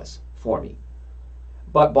bad it was for me.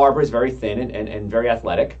 But Barbara is very thin and very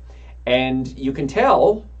athletic, and you can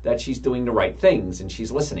tell that she's doing the right things, and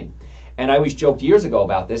she's listening. And I always joked years ago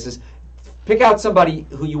about this, is pick out somebody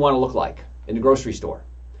who you want to look like in the grocery store.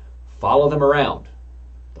 Follow them around.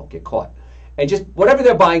 Don't get caught. And just whatever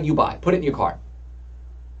they're buying, you buy. Put it in your cart.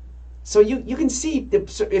 So you can see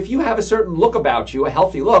if you have a certain look about you, a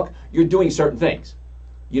healthy look, you're doing certain things.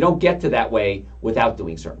 You don't get to that way without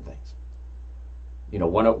doing certain things.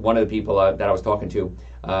 One of the people that I was talking to,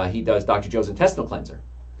 he does Dr. Joe's intestinal cleanser.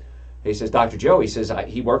 He says, Dr. Joe, he says,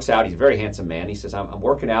 he works out. He's a very handsome man. He says, I'm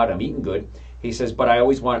working out. I'm eating good. He says, but I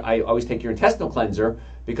always take your intestinal cleanser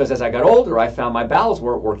because as I got older, I found my bowels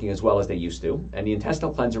weren't working as well as they used to. And the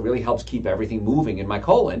intestinal cleanser really helps keep everything moving in my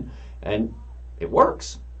colon. And it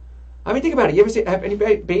works. I mean, think about it. You ever have any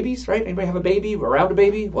babies, right? Anybody have a baby, around a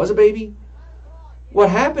baby, was a baby? What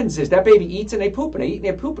happens is that baby eats and they poop, and they eat and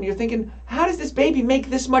they poop, and you're thinking, how does this baby make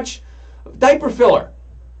this much diaper filler?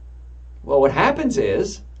 Well, what happens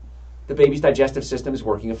is the baby's digestive system is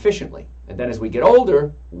working efficiently. And then as we get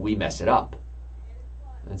older, we mess it up.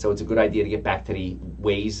 And so it's a good idea to get back to the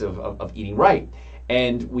ways of eating right.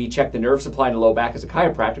 And we check the nerve supply in the low back as a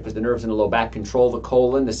chiropractor because the nerves in the low back control the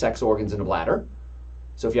colon, the sex organs, and the bladder.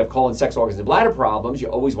 So if you have colon, sex organs, and bladder problems, you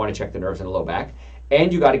always want to check the nerves in the low back.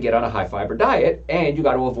 And you got to get on a high-fiber diet, and you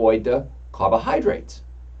got to avoid the carbohydrates.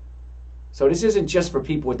 So this isn't just for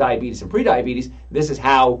people with diabetes and prediabetes. This is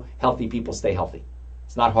how healthy people stay healthy.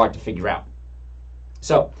 It's not hard to figure out.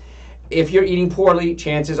 So if you're eating poorly,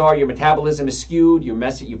 chances are your metabolism is skewed, you're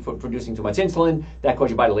producing too much insulin, that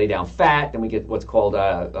causes your body to lay down fat, then we get what's called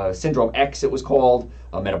Syndrome X, it was called,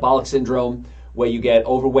 a metabolic syndrome, where you get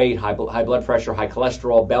overweight, high blood pressure, high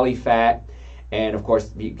cholesterol, belly fat, and of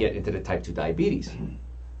course you get into the type 2 diabetes.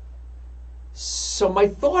 So my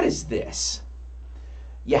thought is this: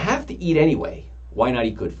 you have to eat anyway. Why not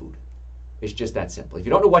eat good food? It's just that simple. If you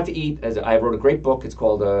don't know what to eat, as I wrote a great book, it's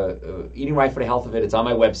called Eating Right for the Health of It. It's on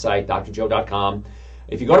my website, drjoe.com.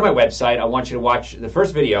 If you go to my website, I want you to watch the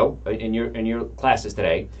first video in your classes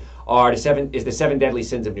today. The 7 deadly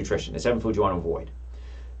sins of nutrition, the 7 foods you want to avoid.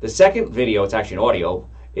 The second video, it's actually an audio,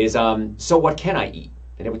 is so what can I eat?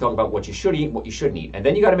 And then we talk about what you should eat and what you shouldn't eat. And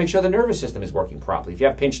then you got to make sure the nervous system is working properly. If you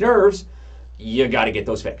have pinched nerves, you got to get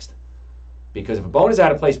those fixed. Because if a bone is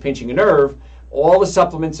out of place pinching a nerve, all the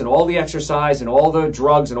supplements and all the exercise and all the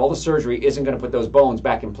drugs and all the surgery isn't going to put those bones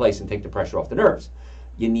back in place and take the pressure off the nerves.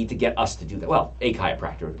 You need to get us to do that. Well, a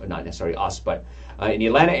chiropractor, not necessarily us, but in the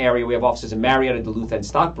Atlanta area, we have offices in Marietta, Duluth, and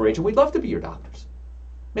Stockbridge, and we'd love to be your doctors.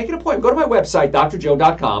 Make an appointment. Go to my website,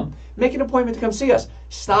 drjoe.com. Make an appointment to come see us.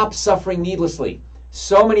 Stop suffering needlessly.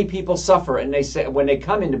 So many people suffer, and they say, when they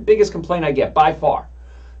come in, the biggest complaint I get by far,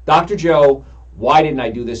 Dr. Joe, why didn't I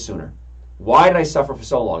do this sooner? Why did I suffer for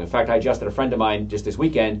so long? In fact, I adjusted a friend of mine just this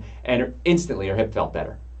weekend, and instantly her hip felt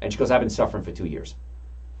better. And she goes, I've been suffering for 2 years.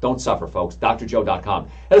 Don't suffer, folks. drjoe.com.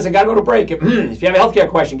 Hey, listen, got to go to break. If you have a healthcare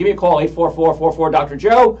question, give me a call,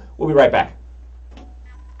 844-44-Dr.Joe. We'll be right back.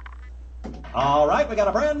 All right, we got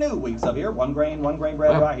a brand new Weeks of here. One grain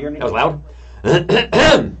bread right here. That was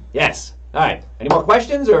loud. Yes. All right. Any more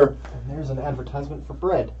questions? Or And there's an advertisement for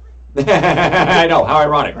bread. I know. How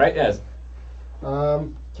ironic, right? Yes.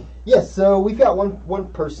 Yes, so we've got one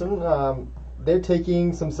person they're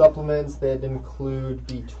taking some supplements that include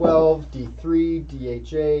B12, D3,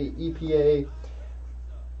 DHA, EPA.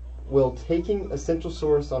 Will taking Essential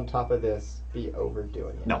Source on top of this be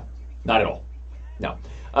overdoing it? No, not at all. No.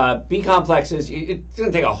 B complexes, it's going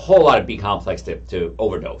to take a whole lot of B complex to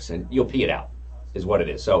overdose, and you'll pee it out, is what it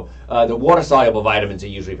is. So the water-soluble vitamins are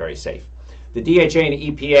usually very safe. The DHA and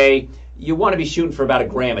the EPA, you want to be shooting for about 1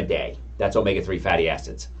 gram a day. That's omega-3 fatty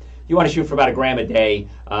acids. You want to shoot for about 1 gram a day.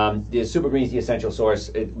 The Super Green's the essential source.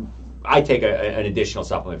 I take an additional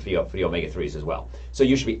supplement for the omega-3s as well. So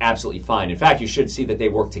you should be absolutely fine. In fact, you should see that they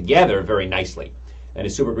work together very nicely. And the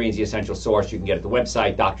Super Green's the essential source. You can get it at the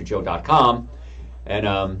website, drjoe.com.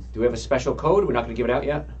 And do we have a special code? We're not going to give it out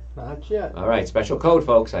yet? Not yet. All right, special code,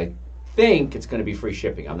 folks. I think it's going to be free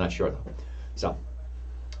shipping. I'm not sure, though. So,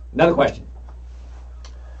 another question.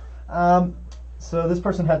 So this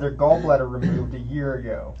person had their gallbladder removed a year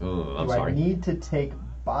ago. Ooh, I'm Do sorry. I need to take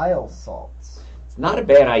bile salts? It's not a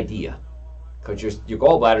bad idea because your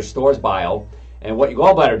gallbladder stores bile, and what your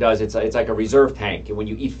gallbladder does, it's like a reserve tank. And when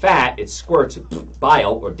you eat fat, it squirts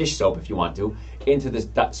bile, or dish soap if you want to, into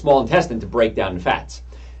the small intestine to break down the fats.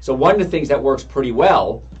 So one of the things that works pretty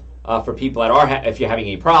well for people that are, if you're having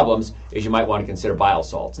any problems, is you might want to consider bile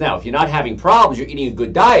salts. Now, if you're not having problems, you're eating a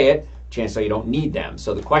good diet, chances are you don't need them.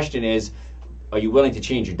 So the question is, are you willing to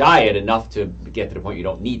change your diet enough to get to the point you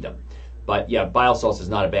don't need them? But yeah, bile salts is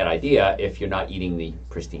not a bad idea if you're not eating the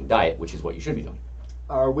pristine diet, which is what you should be doing.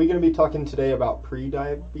 Are we going to be talking today about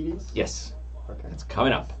pre-diabetes? Yes. Okay. It's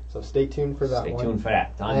coming up. So stay tuned for that Stay one. tuned for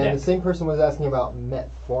that. It's on And deck. the same person was asking about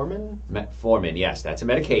metformin. Metformin, yes, that's a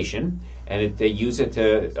medication, and they use it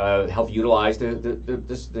to help utilize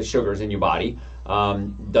the sugars in your body.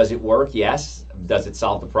 Does it work? Yes. Does it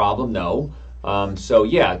solve the problem? No. So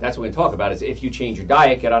yeah, that's what we're going to talk about. Is if you change your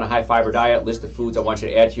diet, get on a high fiber diet, list of foods I want you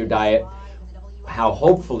to add to your diet, how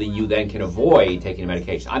hopefully you then can avoid taking a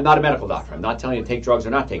medication. I'm not a medical doctor. I'm not telling you to take drugs or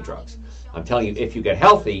not take drugs. I'm telling you if you get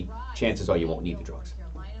healthy, chances are you won't need the drugs.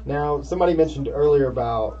 Now, somebody mentioned earlier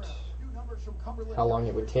about how long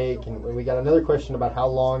it would take, and we got another question about how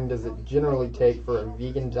long does it generally take for a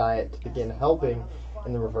vegan diet to begin helping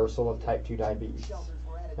in the reversal of type 2 diabetes.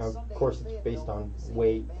 Now, of course, it's based on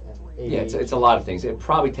weight and age. Yeah, it's a lot of things. It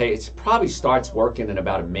probably starts working in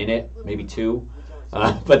about a minute, maybe 2.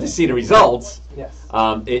 But to see the results, Yes.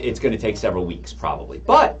 It's going to take several weeks probably.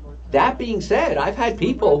 But that being said, I've had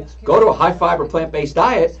people go to a high fiber plant-based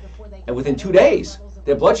diet, and within 2 days,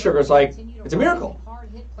 their blood sugar is like, it's a miracle.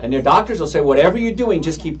 And their doctors will say, whatever you're doing,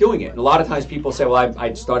 just keep doing it. And a lot of times people say, well,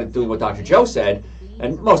 I started doing what Dr. Joe said,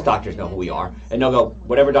 and most doctors know who we are, and they'll go,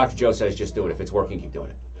 whatever Dr. Joe says, just do it. If it's working, keep doing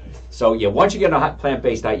it. So yeah, once you get on a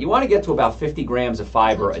plant-based diet, you want to get to about 50 grams of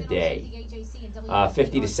fiber a day.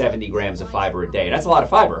 50 to 70 grams of fiber a day. That's a lot of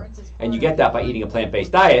fiber. And you get that by eating a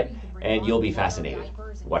plant-based diet, and you'll be fascinated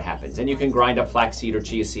what happens. And you can grind up flaxseed or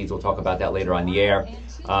chia seeds. We'll talk about that later on the air.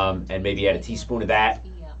 And maybe add a teaspoon of that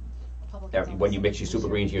when you mix your Super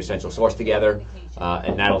Greens and your Essential Source together.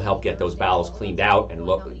 And that'll help get those bowels cleaned out. And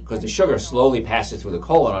look, because the sugar slowly passes through the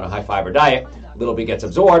colon on a high-fiber diet, a little bit gets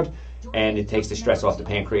absorbed, and it takes the stress off the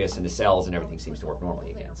pancreas and the cells, and everything seems to work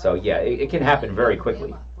normally again. So yeah, it can happen very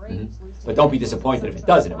quickly. But don't be disappointed if it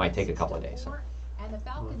doesn't. It might take a couple of days.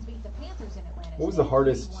 What was the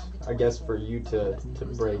hardest, I guess, for you to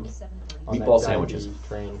break on Meatball that sandwiches. diabetes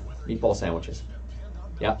train? Meatball sandwiches.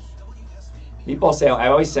 Yeah. Meatball sandwich. I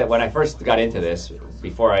always said when I first got into this,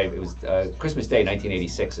 before it was Christmas Day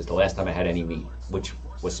 1986 is the last time I had any meat, which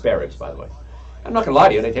was spare ribs, by the way. I'm not going to lie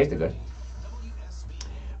to you, they tasted good.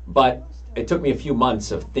 But it took me a few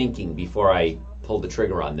months of thinking before I pulled the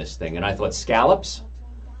trigger on this thing. And I thought scallops,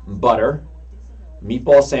 butter,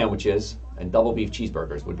 meatball sandwiches, and double beef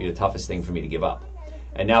cheeseburgers would be the toughest thing for me to give up.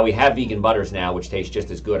 And now we have vegan butters now, which taste just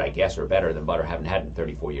as good, I guess, or better than butter I haven't had in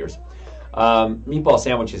 34 years. Meatball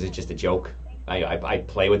sandwiches is just a joke. I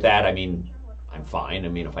play with that. I mean, I'm fine. I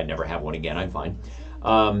mean, if I never have one again, I'm fine.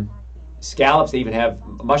 Scallops, they even have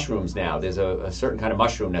mushrooms now. There's a certain kind of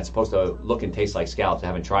mushroom that's supposed to look and taste like scallops. I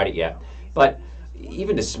haven't tried it yet. But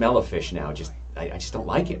even the smell of fish now, I just don't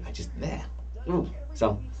like it. I just, meh.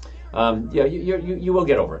 So, yeah, you will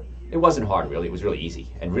get over it. It wasn't hard, really. It was really easy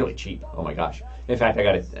and really cheap. Oh, my gosh. In fact,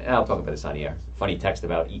 I'll talk about this on the air. Funny text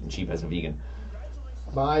about eating cheap as a vegan.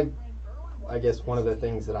 I guess one of the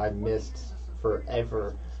things that I missed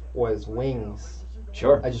forever was wings.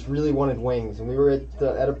 Sure. I just really wanted wings, and we were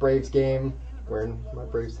at a Braves game, wearing my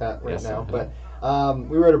Braves hat right now. But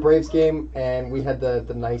we were at a Braves game, and we had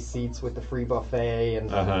the nice seats with the free buffet, and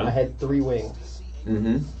I had 3 wings.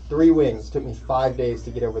 3 wings. Took me 5 days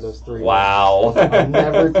to get over those 3. Wow. I'll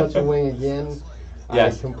never touch a wing again.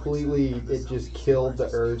 Yes. It just killed the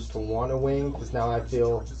urge to want a wing, because now I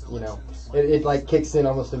feel, it like kicks in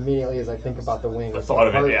almost immediately as I think about the wing. The thought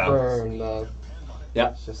of it, yeah. Heartburn,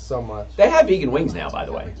 Yeah. it's just so much. They have vegan wings now, by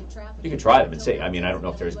the way. You can try them and see. I mean, I don't know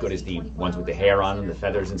if they're as good as the ones with the hair on them, the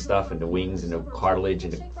feathers and stuff, and the wings and the cartilage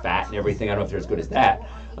and the fat and everything. I don't know if they're as good as that.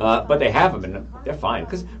 But they have them, and they're fine.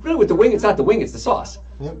 Because really, with the wing, it's not the wing, it's the sauce.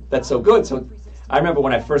 Yep. That's so good. So I remember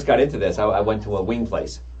when I first got into this, I went to a wing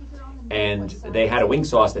place, and they had a wing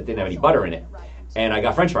sauce that didn't have any butter in it. And I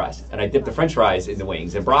got French fries, and I dipped the French fries in the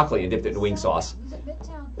wings, and broccoli, and dipped it in the wing sauce.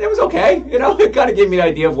 It was okay. It kind of gave me an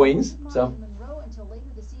idea of wings. So.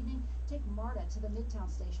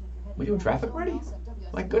 We doing traffic already?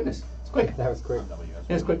 My goodness, it's quick. That was quick.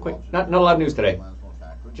 Yeah, it's quick. Not a lot of news today.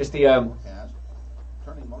 Just the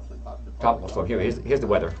tropical storm. Here's the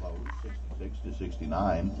weather. 66 to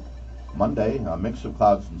 69. Monday, a mix of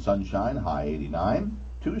clouds and sunshine, high 89.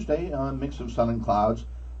 Tuesday, a mix of sun and clouds,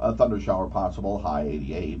 a thunder shower possible, high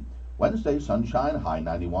 88. Wednesday, sunshine, high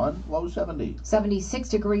 91, low 70. 76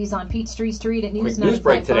 degrees on Peachtree Street at Quick news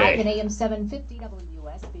break today. and AM 750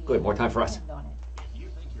 WSB. Good, more time for us.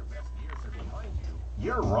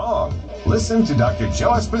 You're wrong. Listen to Dr.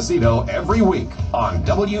 Joe Esposito every week on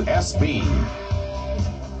WSB.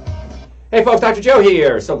 Hey folks, Dr. Joe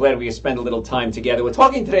here. So glad we could spend a little time together. We're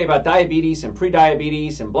talking today about diabetes and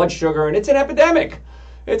prediabetes and blood sugar, and it's an epidemic.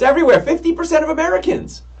 It's everywhere. 50% of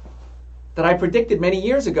Americans that I predicted many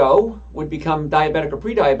years ago would become diabetic or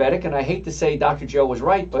pre-diabetic, and I hate to say Dr. Joe was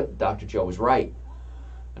right, but Dr. Joe was right.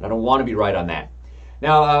 And I don't want to be right on that.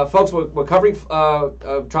 Now, folks, we're covering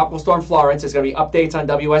Tropical Storm Florence. There's going to be updates on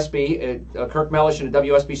WSB. Kirk Mellish and the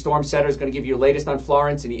WSB Storm Center is going to give you the latest on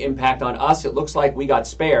Florence and the impact on us. It looks like we got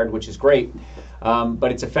spared, which is great.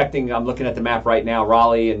 But it's affecting, I'm looking at the map right now,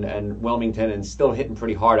 Raleigh and Wilmington, and still hitting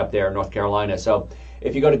pretty hard up there in North Carolina. So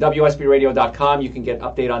if you go to WSBradio.com, you can get an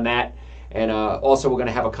update on that. And also, we're going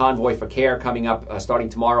to have a convoy for care coming up starting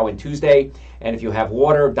tomorrow and Tuesday. And if you have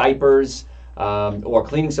water, diapers, or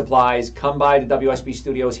cleaning supplies, come by the WSB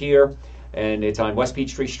studios here, and it's on West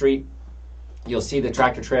Peachtree Street. You'll see the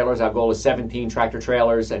tractor trailers. Our goal is 17 tractor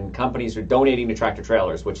trailers, and companies are donating to tractor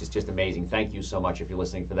trailers, which is just amazing. Thank you so much if you're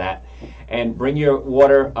listening for that. And bring your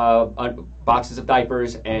water, boxes of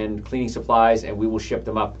diapers, and cleaning supplies, and we will ship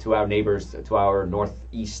them up to our neighbors, to our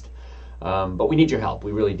northeast. But we need your help.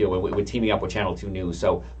 We really do. We're teaming up with Channel 2 News.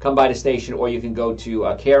 So come by the station, or you can go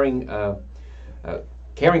to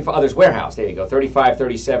Caring for Others Warehouse. There you go,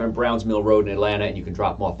 3537 Browns Mill Road in Atlanta, and you can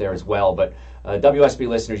drop them off there as well. But WSB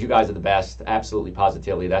listeners, you guys are the best, absolutely,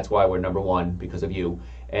 positively. That's why we're number one, because of you.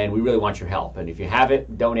 And we really want your help. And if you have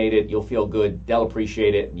it, donate it. You'll feel good. They'll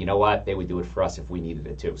appreciate it. And you know what? They would do it for us if we needed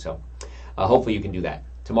it too. So hopefully you can do that.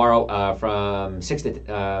 Tomorrow from 10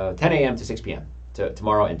 a.m. to 6 p.m.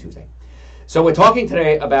 Tomorrow and Tuesday. So we're talking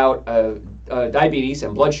today about diabetes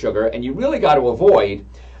and blood sugar, and you really got to avoid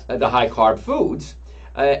the high-carb foods.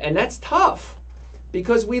 And that's tough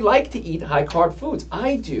because we like to eat high-carb foods.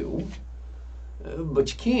 I do,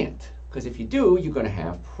 but you can't, because if you do, you're going to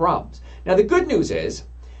have problems. Now, the good news is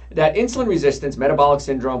that insulin resistance, metabolic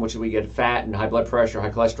syndrome, which is we get fat and high blood pressure, high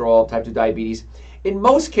cholesterol, type 2 diabetes, in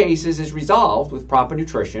most cases is resolved with proper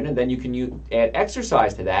nutrition, and then you can add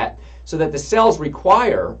exercise to that so that the cells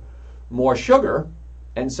require more sugar,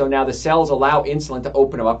 and so now the cells allow insulin to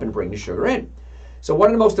open them up and bring the sugar in. So one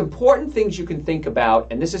of the most important things you can think about,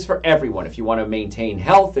 and this is for everyone, if you want to maintain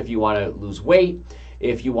health, if you want to lose weight,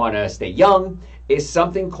 if you want to stay young, is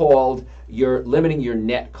something called you're limiting your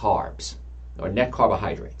net carbs or net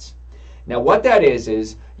carbohydrates. Now what that is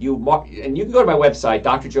you can go to my website,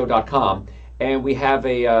 drjoe.com, and we have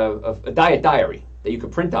a diet diary that you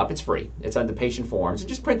can print up. It's free. It's on the patient forms.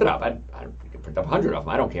 Just print it up. You can print up 100 of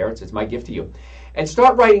them. I don't care. It's my gift to you. And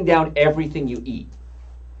start writing down everything you eat.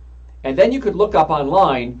 And then you could look up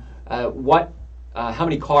online how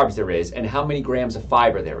many carbs there is and how many grams of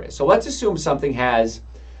fiber there is. So let's assume something has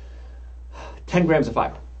 10 grams of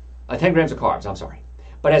fiber, 10 grams of carbs, I'm sorry,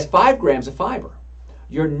 but has 5 grams of fiber.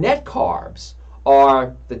 Your net carbs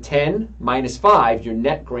are the 10 minus 5, your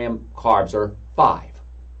net gram carbs are 5. Did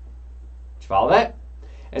you follow that?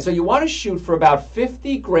 And so you want to shoot for about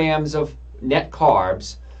 50 grams of net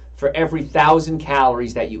carbs for every 1,000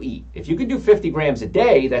 calories that you eat. If you can do 50 grams a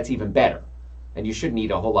day, that's even better. And you shouldn't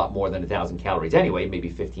eat a whole lot more than 1,000 calories anyway, maybe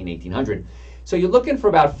 1,800. So you're looking for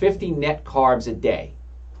about 50 net carbs a day.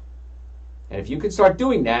 And if you can start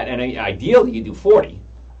doing that, and ideally you do 40,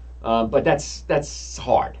 but that's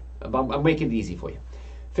hard. I'm making it easy for you.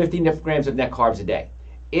 50 grams of net carbs a day.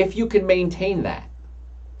 If you can maintain that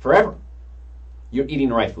forever, you're eating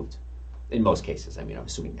the right foods in most cases. I mean, I'm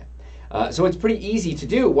assuming that. So it's pretty easy to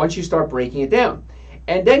do once you start breaking it down.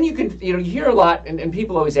 And then you can, you hear a lot, and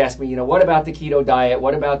people always ask me, what about the keto diet?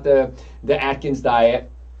 What about the Atkins diet?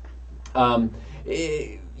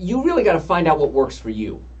 You really got to find out what works for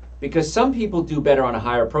you. Because some people do better on a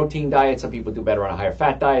higher protein diet, some people do better on a higher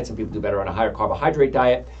fat diet, some people do better on a higher carbohydrate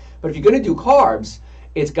diet. But if you're going to do carbs,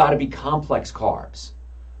 it's got to be complex carbs.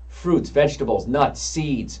 Fruits, vegetables, nuts,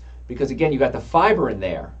 seeds. Because again, you got the fiber in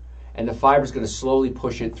there, and the fiber is going to slowly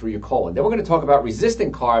push it through your colon. Then we're going to talk about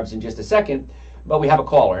resistant carbs in just a second, but we have a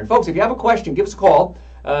caller. And folks, if you have a question, give us a call.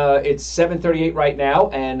 It's 7:38 right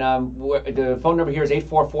now, and the phone number here is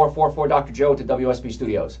 844-44-Dr.Joe to WSB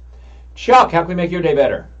Studios. Chuck, how can we make your day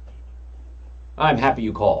better? I'm happy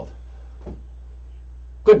you called.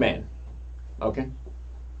 Good man. Okay.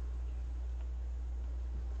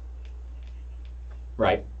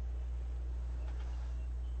 Right.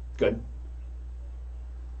 Good.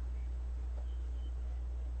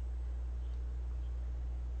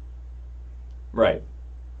 Right.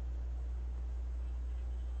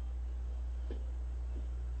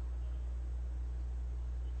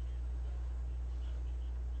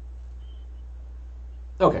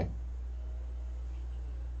 Okay.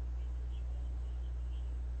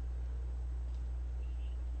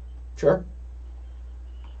 Sure.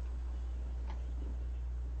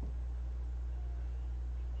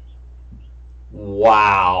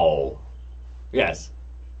 Wow. Yes.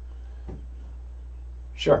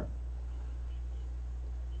 Sure.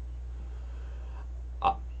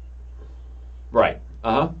 Right.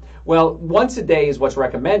 Well, once a day is what's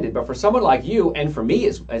recommended, but for someone like you, and for me,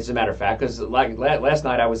 as a matter of fact, because like last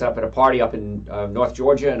night I was up at a party up in North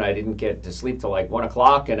Georgia, and I didn't get to sleep till like 1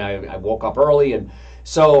 o'clock, and I woke up early, and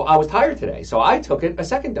so I was tired today. So I took a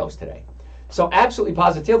second dose today. So absolutely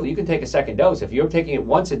positively, you can take a second dose. If you're taking it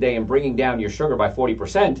once a day and bringing down your sugar by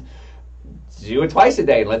 40%, do it twice a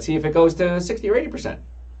day, and let's see if it goes to 60 or 80%.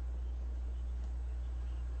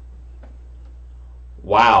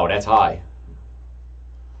 Wow, that's high.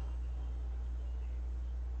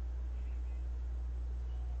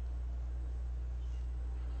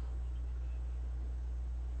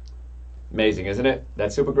 Amazing, isn't it?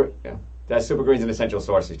 That super, yeah, that super greens and essential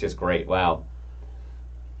source is just great. Wow.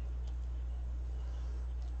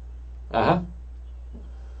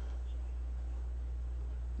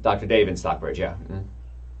 Dr. Dave in Stockbridge, yeah. Mm.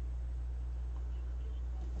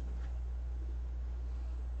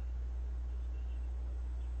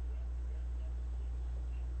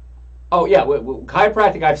 Oh yeah,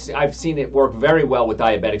 chiropractic. I've seen it work very well with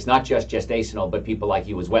diabetics, not just gestational, but people like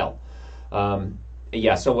you as well.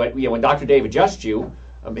 Yeah, so when Dr. Dave adjusts you,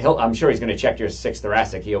 I'm sure he's going to check your 6th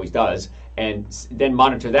thoracic. He always does, and then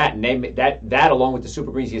monitor that. And name that along with the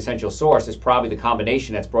Super Greens, the essential source, is probably the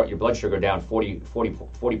combination that's brought your blood sugar down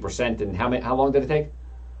 40%. And how long did it take?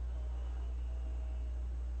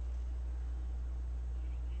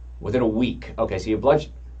 Within a week. Okay, so your blood,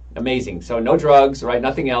 amazing. So no drugs, right?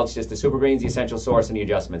 Nothing else, just the Super Greens, the essential source, and the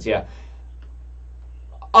adjustments. Yeah.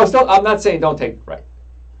 Oh, still, I'm not saying don't take. Right.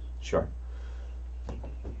 Sure.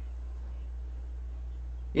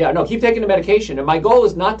 Yeah, no, keep taking the medication. And my goal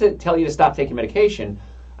is not to tell you to stop taking medication.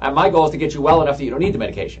 My goal is to get you well enough that you don't need the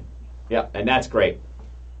medication. Yeah, and that's great.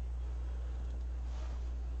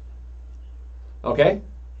 Okay?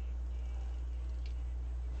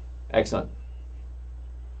 Excellent.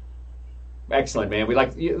 Excellent, man.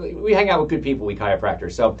 We hang out with good people, we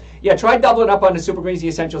chiropractors. So, yeah, try doubling up on the Super Greens, the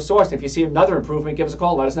essential source. And if you see another improvement, give us a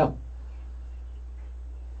call. Let us know.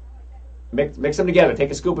 Mix them together.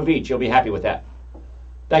 Take a scoop of each. You'll be happy with that.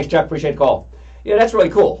 Thanks, Chuck. Appreciate the call. Yeah, that's really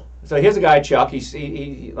cool. So here's a guy, Chuck.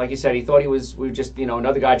 He like you said, he thought we were just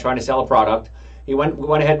another guy trying to sell a product. We went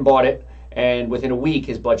ahead and bought it, and within a week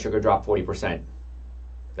his blood sugar dropped 40%.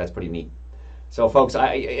 That's pretty neat. So folks,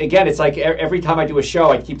 again, it's like every time I do a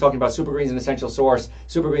show, I keep talking about Super Greens and Essential Source.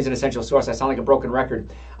 Super Greens and Essential Source. I sound like a broken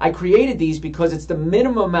record. I created these because it's the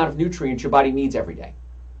minimum amount of nutrients your body needs every day.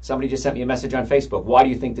 Somebody just sent me a message on Facebook. Why do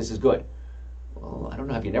you think this is good? Well, I don't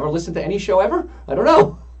know. Have you never listened to any show ever? I don't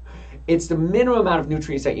know. It's the minimum amount of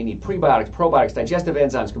nutrients that you need. Prebiotics, probiotics, digestive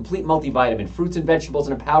enzymes, complete multivitamin, fruits and vegetables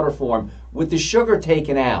in a powder form with the sugar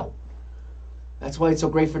taken out. That's why it's so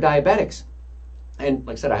great for diabetics. And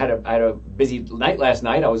like I said, I had a busy night last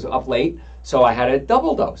night. I was up late, so I had a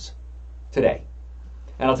double dose today.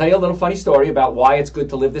 And I'll tell you a little funny story about why it's good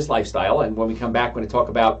to live this lifestyle. And when we come back, we're going to talk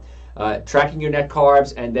about tracking your net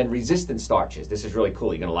carbs and then resistant starches. This is really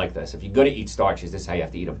cool. You're going to like this. If you're going to eat starches, this is how you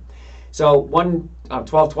have to eat them. So 12:20,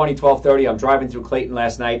 12:30, I'm driving through Clayton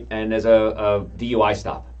last night, and there's a DUI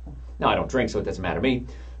stop. Now, I don't drink, so it doesn't matter to me.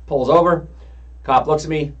 Pulls over. Cop looks at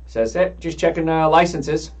me, says, hey, just checking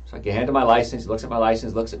licenses. So I hand him my license. He looks at my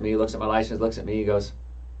license, looks at me, looks at my license, looks at me. He goes,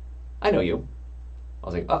 I know you. I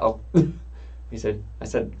was like, uh-oh. I said,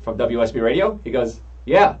 from WSB Radio? He goes,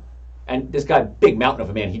 yeah. And this guy, big mountain of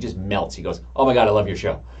a man, he just melts. He goes, oh my God, I love your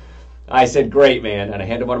show. I said, great, man. And I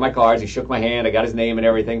handed him one of my cards. He shook my hand. I got his name and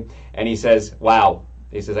everything. And he says, wow.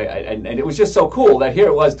 He says, and it was just so cool that here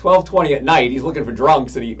it was, 12:20 at night. He's looking for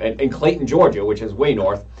drunks in Clayton, Georgia, which is way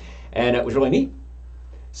north. And it was really neat.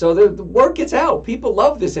 So the word gets out. People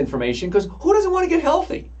love this information because who doesn't want to get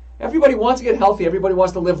healthy? Everybody wants to get healthy. Everybody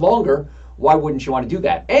wants to live longer. Why wouldn't you want to do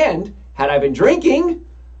that? And had I been drinking,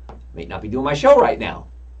 I may not be doing my show right now.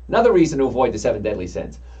 Another reason to avoid the 7 deadly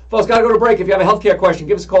sins. Folks, got to go to break. If you have a healthcare question,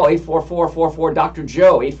 give us a call,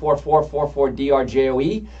 844-44-Dr.Joe,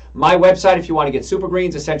 844-44-DRJOE. My website, if you want to get Super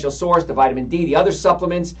Greens, Essential Source, the vitamin D, the other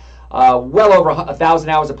supplements, well over 1,000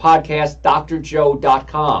 hours of podcast,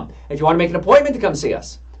 drjoe.com. If you want to make an appointment to come see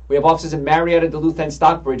us, we have offices in Marietta, Duluth, and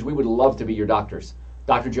Stockbridge. We would love to be your doctors.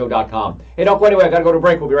 drjoe.com. Hey, don't go anywhere. I got to go to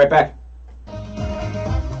break. We'll be right back.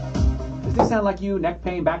 Does this sound like you? Neck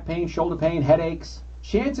pain, back pain, shoulder pain, headaches?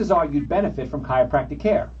 Chances are you'd benefit from chiropractic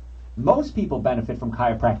care. Most people benefit from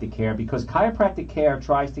chiropractic care because chiropractic care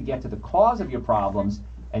tries to get to the cause of your problems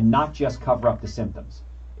and not just cover up the symptoms.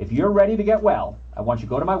 If you're ready to get well, I want you to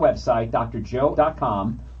go to my website,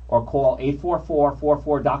 drjoe.com, or call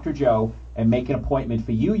 844-44-Dr.Joe and make an appointment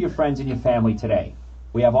for you, your friends, and your family today.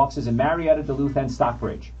 We have offices in Marietta, Duluth, and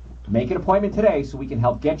Stockbridge. Make an appointment today so we can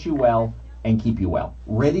help get you well and keep you well.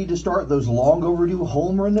 Ready to start those long overdue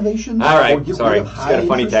home renovations? All right, sorry. Just got a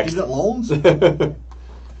funny text. Student loans?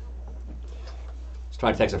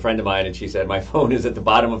 Trying to text a friend of mine, and she said, my phone is at the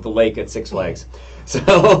bottom of the lake at Six Flags. So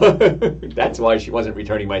that's why she wasn't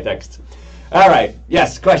returning my texts. All right.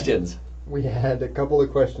 Yes, questions? We had a couple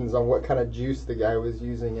of questions on what kind of juice the guy was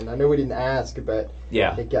using, and I know we didn't ask, but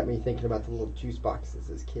it got me thinking about the little juice boxes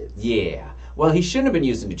as kids. Yeah. Well, he shouldn't have been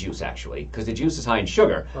using the juice, actually, because the juice is high in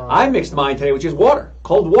sugar. I mixed mine today with just water,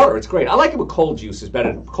 cold water. It's great. I like it with cold juice. It's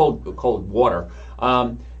better than cold water.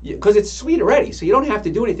 Because it's sweet already, so you don't have to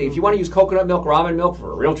do anything. If you want to use coconut milk, ramen milk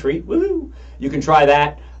for a real treat, woohoo, you can try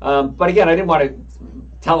that. But again, I didn't want to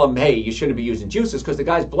tell him, hey, you shouldn't be using juices, because the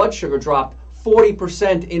guy's blood sugar dropped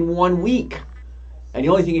 40% in 1 week. And the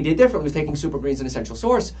only thing he did differently was taking Super Greens and Essential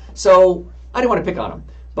Source. So I didn't want to pick on him.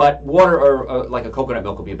 But water or like a coconut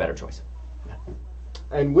milk would be a better choice.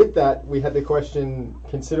 And with that, we had the question,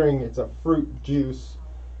 considering it's a fruit juice,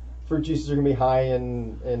 fruit juices are going to be high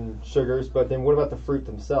in sugars, but then what about the fruit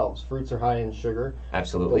themselves? Fruits are high in sugar.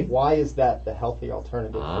 Absolutely. But why is that the healthy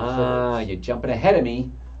alternative for sugars? You're jumping ahead of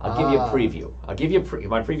me. I'll give you a preview. You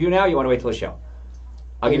want a preview now, or you want to wait till the show?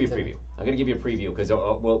 I'll give you a preview. I'm going to give you a preview because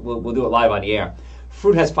we'll do it live on the air.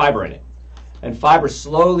 Fruit has fiber in it, and fiber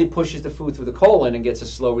slowly pushes the food through the colon and gets a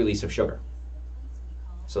slow release of sugar.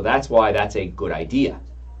 So that's why that's a good idea.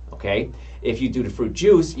 Okay? If you do the fruit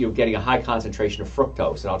juice, you're getting a high concentration of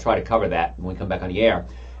fructose, and I'll try to cover that when we come back on the air.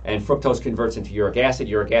 And fructose converts into uric acid.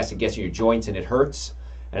 Uric acid gets in your joints, and it hurts.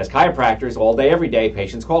 And as chiropractors, all day, every day,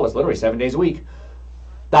 patients call us, literally 7 days a week.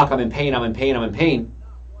 Doc, I'm in pain, I'm in pain, I'm in pain.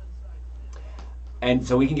 And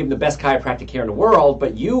so we can give them the best chiropractic care in the world,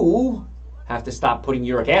 but you have to stop putting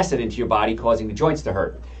uric acid into your body, causing the joints to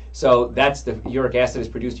hurt. So that's the uric acid is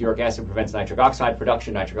produced. Uric acid prevents nitric oxide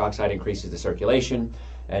production. Nitric oxide increases the circulation,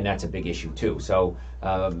 and that's a big issue too. So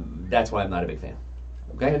that's why I'm not a big fan.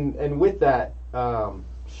 Okay. And with that,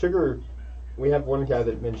 sugar, we have one guy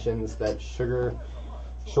that mentions that sugar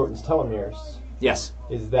shortens telomeres. Yes.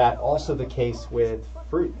 Is that also the case with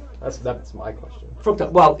fruit? That's my question.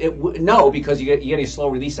 Fructose. Well, no, because you get a slow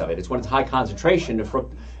release of it. It's when it's high concentration,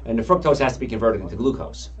 and the fructose has to be converted into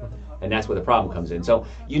glucose, and that's where the problem comes in. So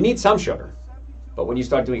you need some sugar, but when you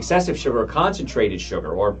start doing excessive sugar or concentrated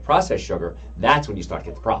sugar or processed sugar, that's when you start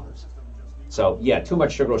to get the problems. So yeah, too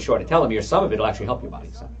much sugar will shorten telomeres. Some of it will actually help your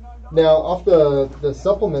body. So. Now, off the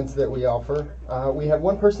supplements that we offer, we have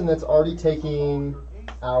one person that's already taking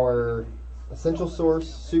our Essential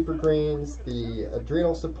Source, Super Greens, the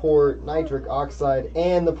adrenal support, nitric oxide,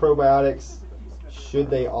 and the probiotics. Should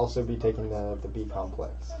they also be taking the B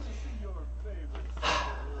complex?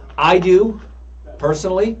 I do,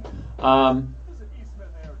 personally.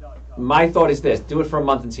 My thought is this: do it for a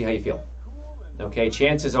month and see how you feel. Okay,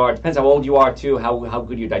 chances are, it depends how old you are too, how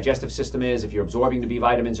good your digestive system is, if you're absorbing the B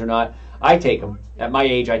vitamins or not. I take them. At my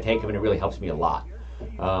age, I take them, and it really helps me a lot.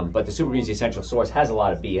 But the Super Greens, the Essential Source, has a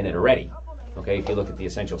lot of B in it already. Okay, if you look at the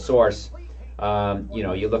Essential Source,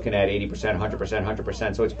 you're looking at 80%, 100%,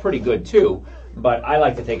 100%, so it's pretty good too. But I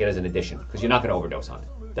like to take it as an addition because you're not going to overdose on it.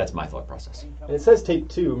 That's my thought process. And it says take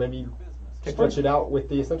 2. Maybe stretch it out with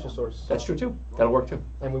the essential source. That's true too. That'll work too.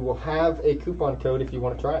 And we will have a coupon code if you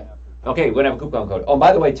want to try it. Okay, we're going to have a coupon code. Oh, and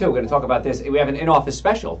by the way, too, we're going to talk about this. We have an in-office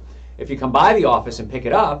special. If you come by the office and pick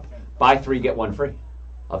it up, buy 3, get 1 free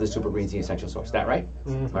of the Super Greens, the essential source. Is that right?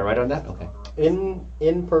 Am I right on that? Okay.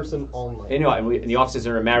 In person only. And the offices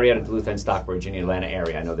are in Marietta, Duluth, and Stockbridge in the Atlanta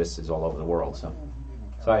area. I know this is all over the world, so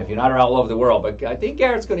sorry if you're not all over the world, but I think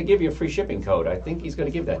Garrett's going to give you a free shipping code. I think he's going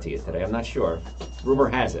to give that to you today. I'm not sure. Rumor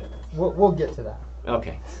has it. We'll get to that.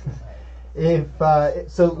 Okay.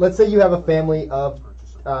 So let's say you have a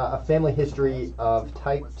family history of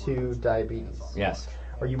type 2 diabetes. Yes.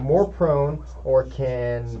 Are you more prone, or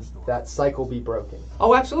can that cycle be broken?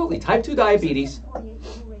 Oh, absolutely. Type 2 diabetes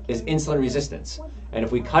is insulin resistance. And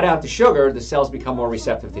if we cut out the sugar, the cells become more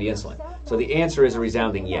receptive to the insulin. So the answer is a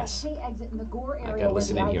resounding yes. I got to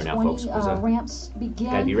listen in here now, folks. Ramps begin.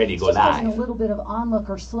 Got to be ready to go Just live. a little bit of onlook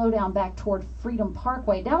or slowdown back toward Freedom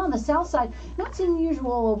Parkway. Down on the south side, not seeing the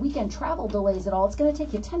usual weekend travel delays at all. It's going to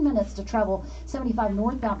take you 10 minutes to travel 75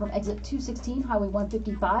 northbound from exit 216, Highway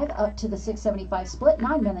 155, up to the 675 split.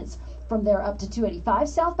 9 minutes from there up to 285.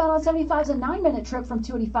 Southbound on 75 is a 9-minute trip from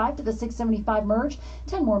 285 to the 675 merge.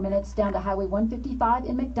 10 more minutes down to Highway 155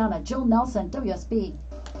 in McDonough. Jill Nelson, WSB.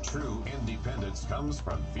 True independence comes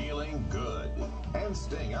from feeling good and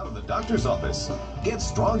staying out of the doctor's office. Get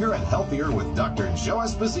stronger and healthier with Dr. Joe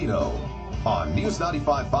Esposito on News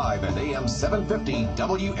 95.5 and AM 750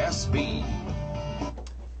 WSB.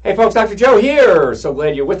 Hey folks, Dr. Joe here. So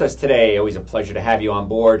glad you're with us today. Always a pleasure to have you on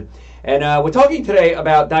board. And we're talking today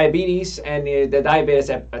about diabetes and the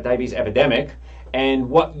diabetes epidemic and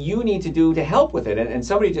what you need to do to help with it. And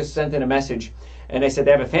somebody just sent in a message and they said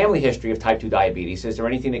they have a family history of type 2 diabetes. Is there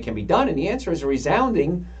anything that can be done? And the answer is a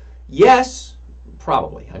resounding yes,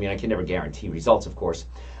 probably. I mean, I can never guarantee results, of course.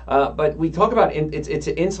 But we talk about it's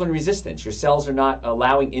insulin resistance. Your cells are not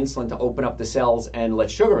allowing insulin to open up the cells and let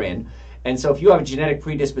sugar in. And so if you have a genetic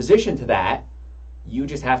predisposition to that, you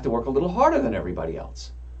just have to work a little harder than everybody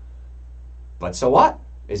else. But so what?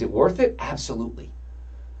 Is it worth it? Absolutely.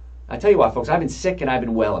 I tell you what, folks, I've been sick and I've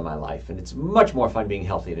been well in my life, and it's much more fun being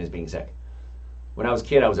healthy than it is being sick. When I was a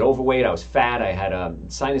kid, I was overweight, I was fat, I had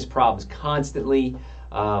sinus problems constantly,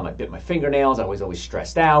 I bit my fingernails, I was always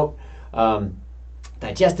stressed out,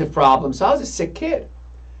 digestive problems, so I was a sick kid.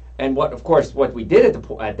 And of course, what we did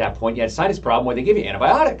at that point, you had a sinus problem where they give you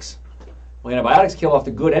antibiotics. Well, antibiotics kill off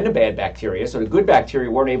the good and the bad bacteria, so the good bacteria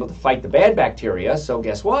weren't able to fight the bad bacteria, so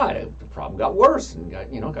guess what? The problem got worse and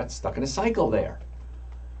got stuck in a cycle there.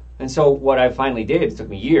 And so what I finally did, it took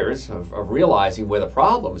me years of realizing where the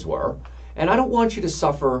problems were, and I don't want you to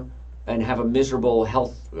suffer and have a miserable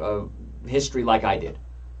health history like I did.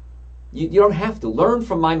 You don't have to. Learn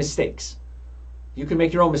from my mistakes. You can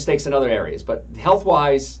make your own mistakes in other areas, but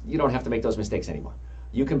health-wise, you don't have to make those mistakes anymore.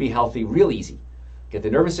 You can be healthy real easy. Get the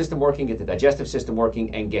nervous system working, get the digestive system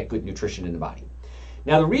working, and get good nutrition in the body.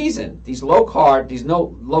 Now the reason these low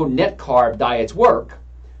net carb diets work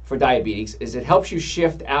for diabetes is it helps you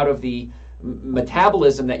shift out of the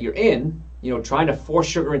metabolism that you're in, trying to force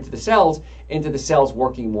sugar into the cells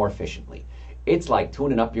working more efficiently. It's like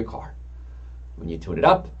tuning up your car. When you tune it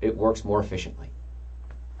up, it works more efficiently.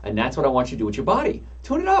 And that's what I want you to do with your body.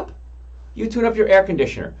 Tune it up. You tune up your air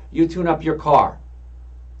conditioner. You tune up your car.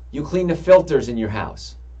 You clean the filters in your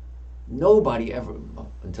house. Nobody ever,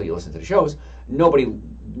 until you listen to the shows, nobody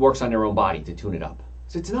works on their own body to tune it up.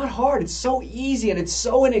 So it's not hard. It's so easy and it's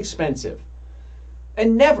so inexpensive.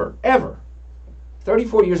 And never, ever,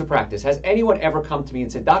 34 years of practice, has anyone ever come to me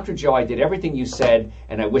and said, Dr. Joe, I did everything you said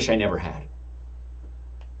and I wish I never had.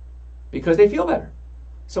 Because they feel better.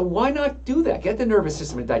 So why not do that? Get the nervous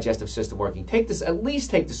system and digestive system working. At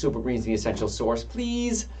least take the Super Greens, the essential source,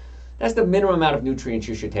 please. That's the minimum amount of nutrients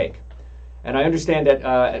you should take. And I understand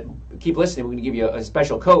that, keep listening, we're going to give you a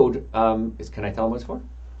special code. Can I tell them what it's for?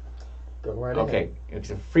 Go right ahead. Okay, it's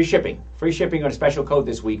a free shipping. Free shipping on a special code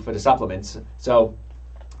this week for the supplements. So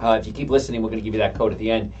if you keep listening, we're going to give you that code at the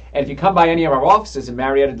end. And if you come by any of our offices in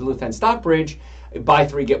Marietta, Duluth, and Stockbridge, buy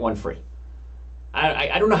 3, get 1 free.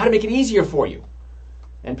 I don't know how to make it easier for you.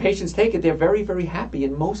 And patients take it. They're very, very happy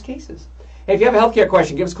in most cases. Hey, if you have a healthcare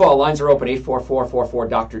question, give us a call. Lines are open,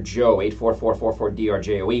 844-44-Dr.Joe,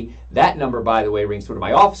 844-44-DRJOE. That number, by the way, rings through to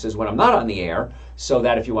my offices when I'm not on the air, so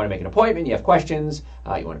that if you want to make an appointment, you have questions,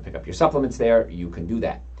 you want to pick up your supplements there, you can do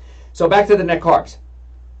that. So back to the net carbs.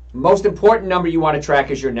 Most important number you want to track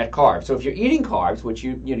is your net carbs. So if you're eating carbs, which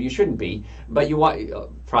you shouldn't be, but you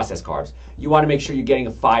want processed carbs, you want to make sure you're getting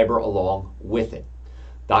a fiber along with it.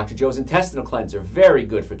 Dr. Joe's intestinal cleanser, very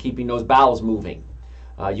good for keeping those bowels moving.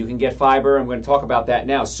 You can get fiber, and we're going to talk about that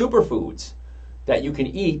now. Superfoods that you can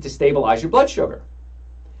eat to stabilize your blood sugar.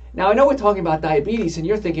 Now, I know we're talking about diabetes, and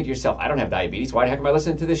you're thinking to yourself, I don't have diabetes. Why the heck am I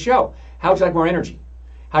listening to this show? How would you like more energy?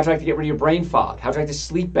 How would you like to get rid of your brain fog? How would you like to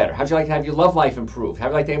sleep better? How would you like to have your love life improve? How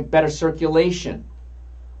would you like to have better circulation?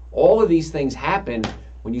 All of these things happen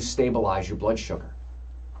when you stabilize your blood sugar.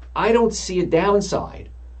 I don't see a downside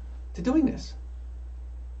to doing this.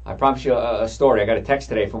 I promise you a story. I got a text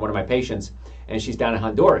today from one of my patients, and she's down in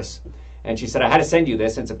Honduras. And she said, I had to send you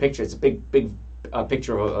this. And it's a picture. It's a big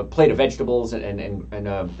picture of a plate of vegetables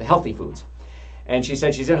and healthy foods. And she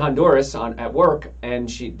said she's in Honduras at work, and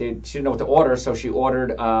she didn't know what to order, so she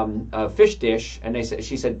ordered a fish dish. And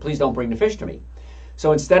she said, please don't bring the fish to me.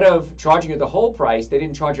 So instead of charging her the whole price, they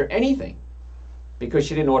didn't charge her anything because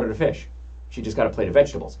she didn't order the fish. She just got a plate of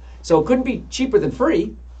vegetables. So it couldn't be cheaper than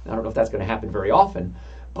free. I don't know if that's going to happen very often.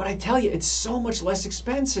 But I tell you, it's so much less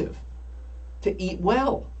expensive to eat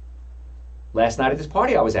well. Last night at this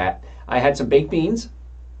party I was at, I had some baked beans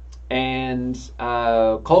and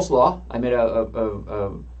coleslaw. I made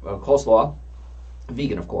a coleslaw,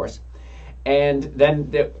 vegan of course. And then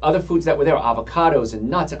the other foods that were there, avocados and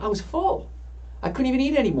nuts, and I was full. I couldn't even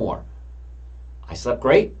eat anymore. I slept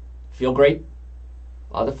great, feel great.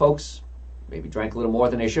 Other folks maybe drank a little more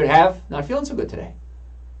than they should have, not feeling so good today.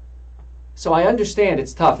 So I understand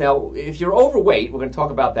it's tough. Now, if you're overweight, we're going to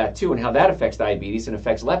talk about that too and how that affects diabetes and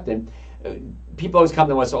affects leptin. People always come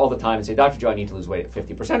to us all the time and say, Dr. Joe, I need to lose weight.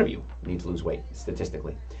 50% of you need to lose weight,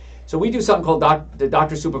 statistically. So we do something called the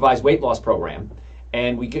Doctor Supervised Weight Loss Program.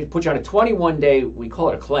 And we put you on a 21-day, we call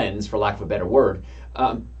it a cleanse, for lack of a better word.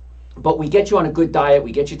 But we get you on a good diet.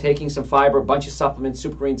 We get you taking some fiber, a bunch of supplements,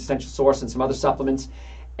 Super Greens, Essential Source, and some other supplements.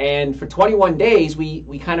 And for 21 days,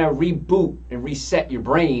 we kind of reboot and reset your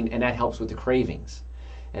brain, and that helps with the cravings.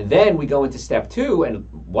 And then we go into step 2, and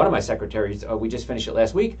one of my secretaries, we just finished it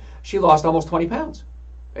last week, she lost almost 20 pounds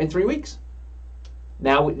in 3 weeks.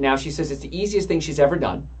 Now she says it's the easiest thing she's ever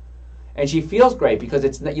done. And she feels great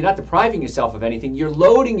because you're not depriving yourself of anything. You're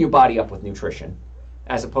loading your body up with nutrition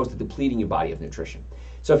as opposed to depleting your body of nutrition.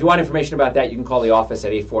 So if you want information about that, you can call the office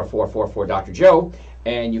at 844-44-Dr.Joe,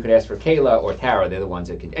 and you can ask for Kayla or Tara. They're the ones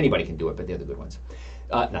that anybody can do it, but they're the good ones.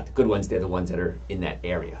 Not the good ones, they're the ones that are in that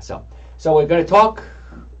area. So we're going to talk.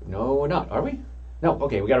 No, we're not, are we? No,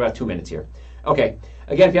 okay, we got about 2 minutes here. Okay,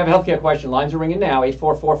 again, if you have a healthcare question, lines are ringing now,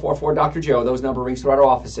 844-44-Dr.Joe. Those number rings throughout our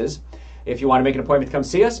offices. If you want to make an appointment to come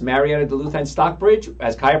see us, Marietta, Duluth, and Stockbridge.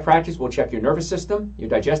 As chiropractors, we'll check your nervous system, your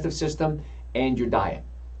digestive system, and your diet.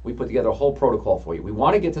 We put together a whole protocol for you. We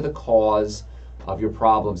want to get to the cause of your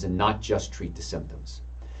problems and not just treat the symptoms.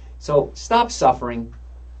 So stop suffering.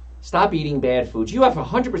 Stop eating bad foods. You have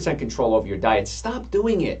 100% control over your diet. Stop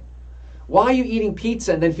doing it. Why are you eating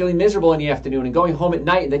pizza and then feeling miserable in the afternoon and going home at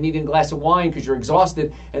night and then needing a glass of wine because you're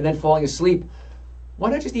exhausted and then falling asleep? Why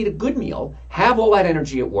not just eat a good meal, have all that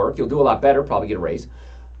energy at work, you'll do a lot better, probably get a raise.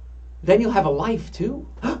 Then you'll have a life too.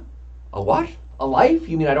 A what? A life?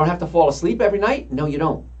 You mean I don't have to fall asleep every night? No, you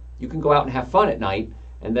don't. You can go out and have fun at night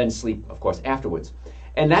and then sleep, of course, afterwards.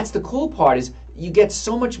 And that's the cool part, is you get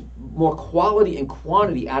so much more quality and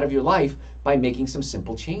quantity out of your life by making some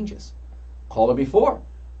simple changes. Called her before.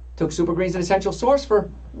 Took Super Greens and Essential Source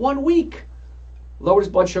for 1 week. Lowered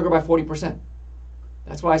his blood sugar by 40%.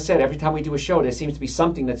 That's why I said every time we do a show, there seems to be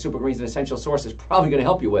something that Super Greens and Essential Source is probably going to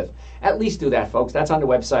help you with. At least do that, folks. That's on the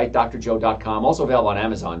website, drjoe.com. Also available on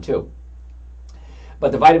Amazon, too.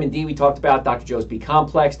 But the vitamin D we talked about, Dr. Joe's B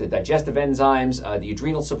complex, the digestive enzymes, the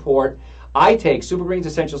adrenal support. I take Super Greens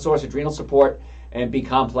Essential Source, adrenal support, and B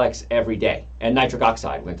complex every day. And nitric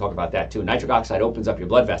oxide. We're going to talk about that, too. Nitric oxide opens up your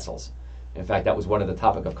blood vessels. In fact, that was one of the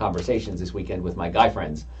topic of conversations this weekend with my guy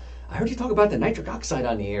friends. I heard you talk about the nitric oxide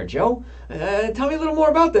on the air, Joe. Tell me a little more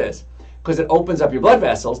about this. Because it opens up your blood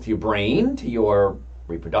vessels to your brain, to your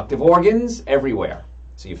reproductive organs, everywhere.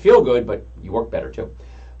 So you feel good, but you work better, too.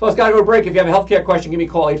 Folks, got to go to break. If you have a healthcare question, give me a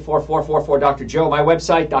call, 844-44-Dr.Joe. My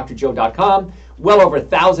website, drjoe.com. Well over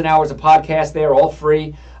 1,000 hours of podcast there, all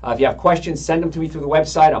free. If you have questions, send them to me through the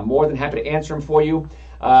website. I'm more than happy to answer them for you.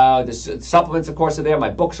 The supplements, of course, are there. My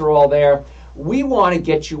books are all there. We want to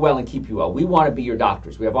get you well and keep you well. We want to be your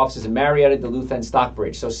doctors. We have offices in Marietta, Duluth, and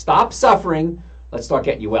Stockbridge. So stop suffering. Let's start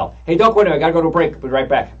getting you well. Hey, don't go anywhere. I got to go to a break. We'll be right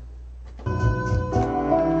back.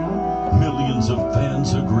 Millions of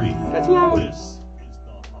fans agree. That's loud. This is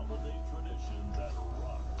the holiday tradition that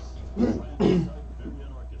rocks.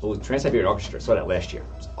 Oh, Trans-Siberian Orchestra. Saw that last year.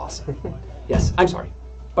 It was awesome. Yes, I'm sorry.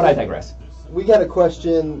 But I digress. We got a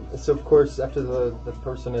question. So, of course, after the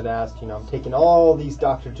person had asked, I'm taking all these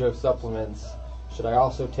Dr. Joe supplements. Should I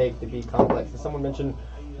also take the B complex? And someone mentioned,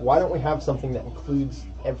 why don't we have something that includes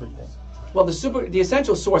everything? Well, the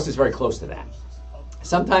Essential Source is very close to that.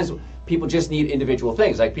 Sometimes people just need individual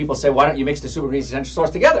things. Like people say, why don't you mix the super greens essential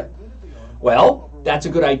sauce together? Well, that's a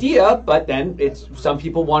good idea, but then some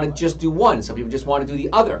people want to just do one. Some people just want to do the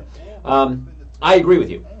other. I agree with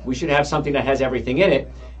you. We should have something that has everything in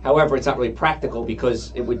it. However, it's not really practical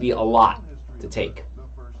because it would be a lot to take.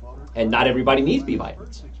 And not everybody needs B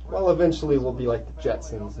vitamins. Well, eventually we'll be like the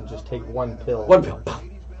Jetsons and just take one pill. One pill.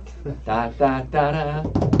 Da, da, da, da.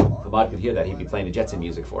 If Ahmad could hear that, he'd be playing the Jetson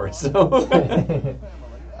music for us.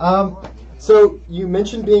 So you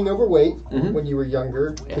mentioned being overweight when you were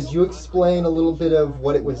younger. Yes. Could you explain a little bit of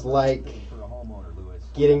what it was like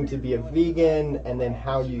getting to be a vegan, and then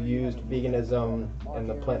how you used veganism and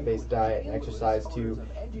the plant-based diet and exercise to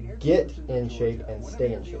get in shape and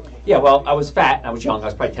stay in shape? Yeah, well, I was fat. I was young. I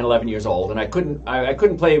was probably 10, 11 years old, and I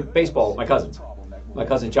couldn't play baseball with my cousins. My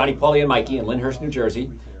cousins Johnny, Paulie, and Mikey in Lyndhurst, New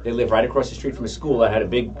Jersey. They lived right across the street from a school that had a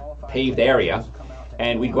big paved area,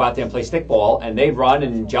 and we'd go out there and play stickball, and they'd run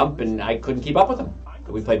and jump, and I couldn't keep up with them.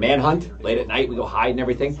 We played manhunt late at night. We go hide and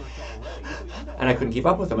everything, and I couldn't keep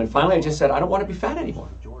up with them. And finally, I just said, I don't want to be fat anymore.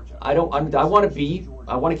 I want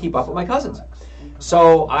to keep up with my cousins.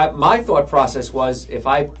 So my thought process was, if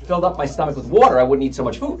I filled up my stomach with water, I wouldn't eat so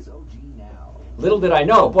much food. Little did I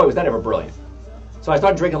know, boy, was that ever brilliant. So I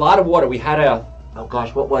started drinking a lot of water. We had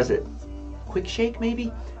what was it? Quick Shake, maybe?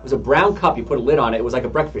 It was a brown cup. You put a lid on it. It was like a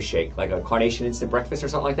breakfast shake, like a Carnation Instant Breakfast or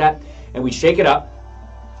something like that. And we'd shake it up,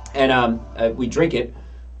 and we'd drink it,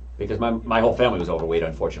 because my whole family was overweight,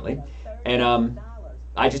 unfortunately. And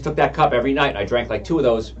I just took that cup every night. I drank like 2 of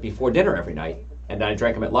those before dinner every night. And then I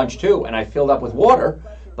drank them at lunch too. And I filled up with water,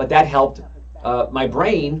 but that helped my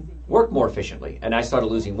brain work more efficiently. And I started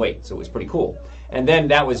losing weight, so it was pretty cool. And then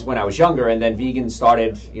that was when I was younger, and then vegan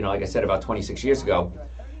started, like I said, about 26 years ago.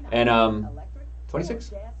 And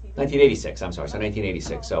 26? 1986, I'm sorry, so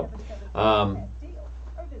 1986. So,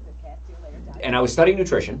 and I was studying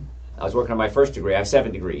nutrition. I was working on my first degree. I have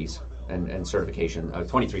 7 degrees and certification,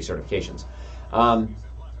 23 certifications. And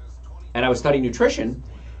I was studying nutrition,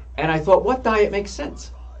 and I thought, what diet makes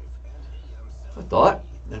sense? I thought,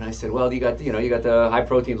 and I said, well, you got the high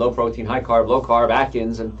protein, low protein, high carb, low carb,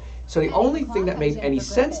 Atkins, and so the only thing that made any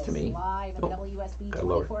sense to me, got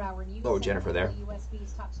lower Jennifer there.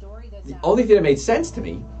 The only thing that made sense to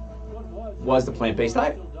me was the plant-based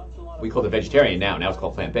diet. We call it vegetarian now. Now it's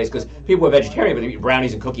called plant-based, because people are vegetarian, but they eat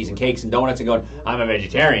brownies and cookies and cakes and donuts and going, I'm a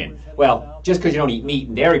vegetarian. Well, just because you don't eat meat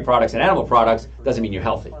and dairy products and animal products doesn't mean you're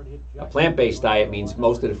healthy. A plant-based diet means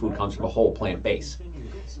most of the food comes from a whole plant base.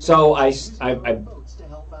 So I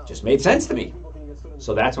just made sense to me.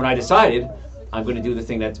 So that's when I decided I'm going to do the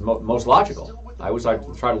thing that's most logical. I always like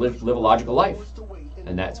to try to live a logical life,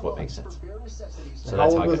 and that's what makes sense. So how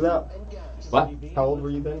old was that? What? How old were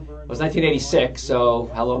you then? It was 1986, so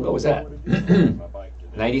how long ago was that?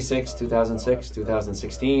 96, 2006,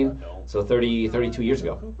 2016, so 32 years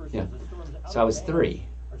ago. Yeah. So I was 3.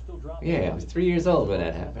 Yeah, I was 3 years old when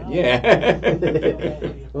that happened.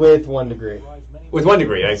 Yeah. With 1 degree. With 1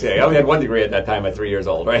 degree, I say. I only had 1 degree at that time at 3 years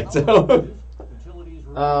old, right? So.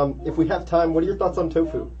 If we have time, what are your thoughts on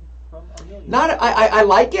tofu? I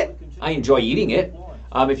like it. I enjoy eating it.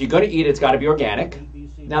 If you're going to eat it, it's got to be organic.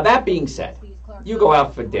 Now, that being said, you go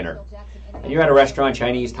out for dinner, and you're at a restaurant,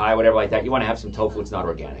 Chinese, Thai, whatever like that, you want to have some tofu, it's not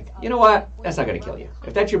organic. You know what? That's not going to kill you.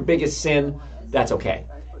 If that's your biggest sin, that's okay.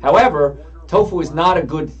 However, tofu is not a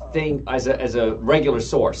good thing as a regular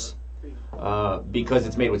source, because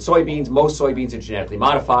it's made with soybeans. Most soybeans are genetically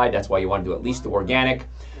modified. That's why you want to do at least the organic.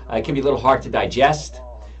 It can be a little hard to digest,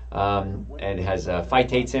 and it has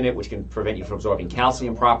phytates in it, which can prevent you from absorbing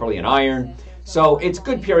calcium properly and iron. So it's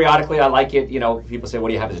good periodically. I like it. People say, what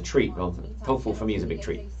do you have as a treat? Well, tofu for me is a big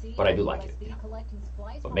treat, but I do like it.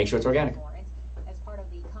 But make sure it's organic.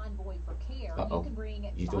 Uh-oh.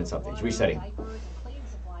 He's doing something. He's resetting.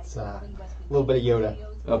 It's a little bit of Yoda.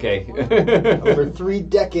 Okay. Over 3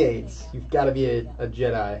 decades, you've got to be a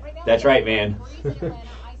Jedi. That's right, man.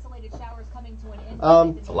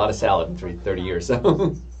 It's a lot of salad in 30 years.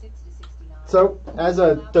 So, as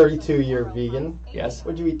a 32-year vegan, yes.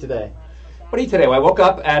 What did you eat today? What did I eat today? Well, I woke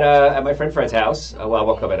up at my friend Fred's house. I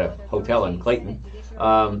woke up at a hotel in Clayton.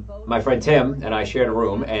 My friend Tim and I shared a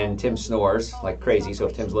room, and Tim snores like crazy. So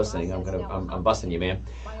if Tim's listening, I'm busting you, man.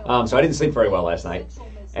 So I didn't sleep very well last night,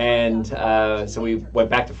 and so we went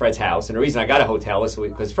back to Fred's house. And the reason I got a hotel is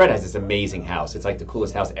because Fred has this amazing house. It's like the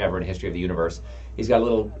coolest house ever in the history of the universe. He's got a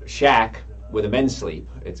little shack where the men sleep.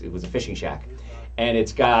 It was a fishing shack, and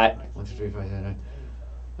it's got 1, 2, 3, 4, 5, 9.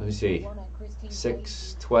 Let me see,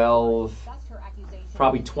 6, 12.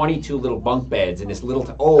 Probably 22 little bunk beds in this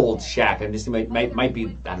little old shack, and this might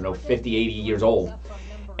be, I don't know, 50, 80 years old.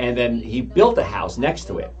 And then he built a house next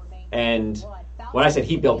to it, and When I said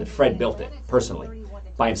he built it, Fred built it personally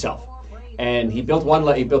by himself. And he built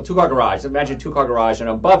he built two-car garage. Imagine a two-car garage, and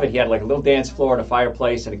above it he had like a little dance floor and a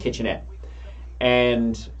fireplace and a kitchenette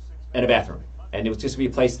and a bathroom. And it was just to be a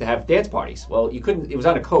place to have dance parties. Well, you couldn't. It was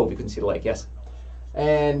on a cove. You couldn't see the lake. Yes.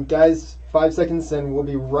 And guys, 5 seconds, and we'll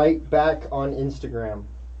be right back on Instagram.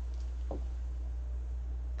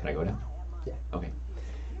 Can I go now? Yeah. Okay.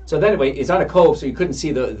 So then anyway, it's on a cove, so you couldn't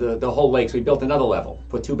see the whole lake. So he built another level,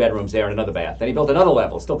 put 2 bedrooms there and another bath. Then he built another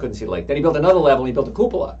level, still couldn't see the lake. Then he built another level, and he built a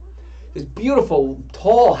cupola. This beautiful,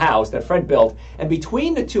 tall house that Fred built, and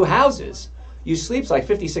between the 2 houses, you sleeps like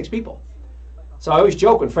 56 people. So I always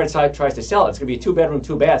joke when Fred tries to sell it, it's going to be a 2-bedroom,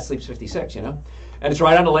 2 baths, sleeps 56, you know? And it's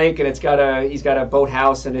right on the lake, and he's got a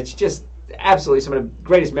boathouse, and it's just absolutely some of the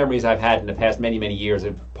greatest memories I've had in the past many, many years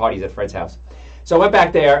of parties at Fred's house. So I went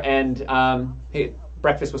back there, and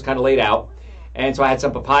breakfast was kind of laid out. And so I had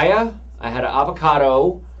some papaya, I had an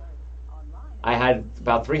avocado, I had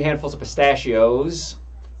about 3 handfuls of pistachios.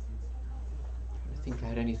 I think I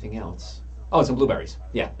had anything else. Oh, and some blueberries.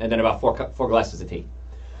 Yeah, and then about 4 glasses of tea.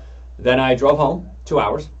 Then I drove home, 2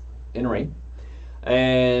 hours in the rain.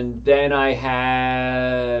 And then I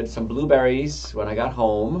had some blueberries when I got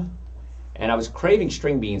home. And I was craving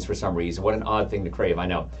string beans for some reason. What an odd thing to crave, I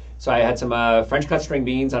know. So I had some French cut string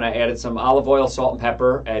beans, and I added some olive oil, salt, and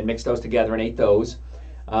pepper, and mixed those together and ate those.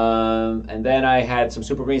 And then I had some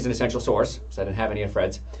super greens and essential source, because I didn't have any at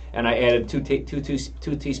Fred's. And I added 2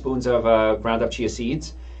 teaspoons of ground up chia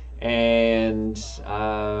seeds. And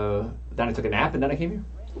then I took a nap, and then I came here.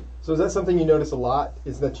 So is that something you notice a lot,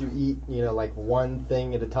 is that you eat, like one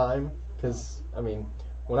thing at a time? Because, I mean,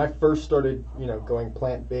 when I first started, going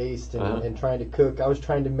plant-based and trying to cook, I was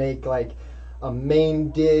trying to make, like, a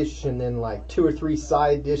main dish and then, like, 2 or 3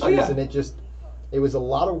 side dishes. And it was a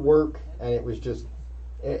lot of work, and it was just,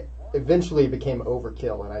 eventually it became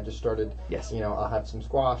overkill. And I just started, I'll have some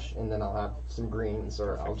squash, and then I'll have some greens,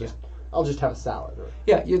 or I'll just have a salad.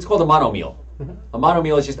 Yeah, it's called a mono meal. A mono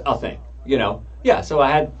meal is just a thing, Yeah, so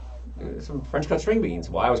I had some French cut string beans.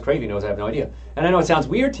 Why I was craving those, I have no idea. And I know it sounds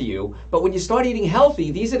weird to you, but when you start eating healthy,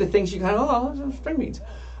 these are the things you kind of, string beans.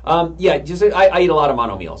 I eat a lot of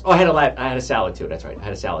mono meals. Oh, I had a salad too. That's right. I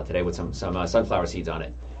had a salad today with some sunflower seeds on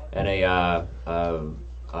it and a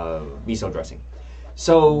miso dressing.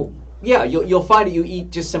 So yeah, you'll find that you eat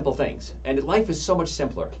just simple things, and life is so much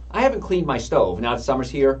simpler. I haven't cleaned my stove now that summer's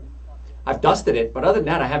here. I've dusted it, but other than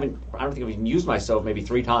that, I don't think I've even used my stove maybe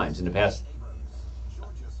 3 times in the past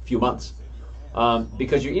few months,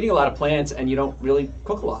 because you're eating a lot of plants and you don't really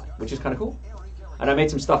cook a lot, which is kind of cool. And I made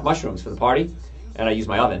some stuffed mushrooms for the party, and I used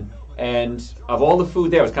my oven. And of all the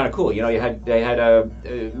food there, it was kind of cool. They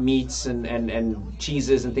had meats and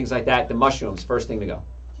cheeses and things like that. The mushrooms, first thing to go,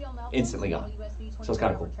 instantly gone. So it's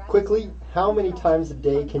kind of cool. Quickly, how many times a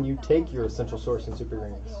day can you take your essential source and super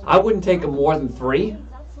greens? I wouldn't take them more than 3.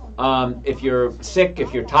 If you're sick,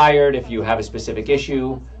 if you're tired, if you have a specific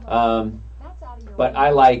issue. But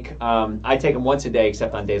I take them once a day,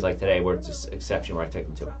 except on days like today, where it's an exception where I take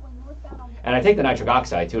them 2. And I take the nitric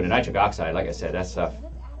oxide, too. And the nitric oxide, like I said, that's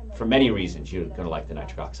for many reasons, you're going to like the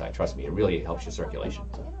nitric oxide. Trust me, it really helps your circulation.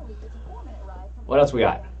 So. What else we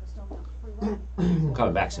got?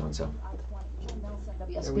 Coming back soon, so.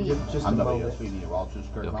 I'm WSB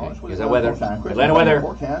meteorologist Kurt Mallers. Here's that weather. Atlanta weather.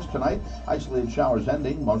 Forecast tonight, isolated showers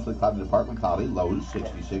ending, mostly cloudy to partly cloudy, lows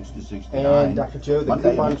 66 to 69. And Dr. Joe, the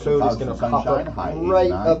coupon code is going to pop up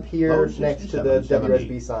right up here next to the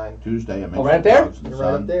WSB sign. Tuesday, right there? You're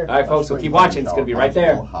right up there. All right, folks, so keep watching. It's going to be right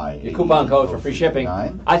there. Your coupon code for free shipping.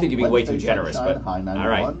 I think you're being way too generous, but all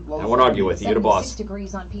right. I won't argue with you. You're the boss. 76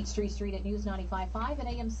 degrees on Peachtree Street at News 95.5 and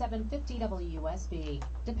AM 750 WUSB.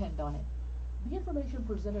 Depend on it. The information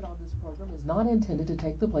presented on this program is not intended to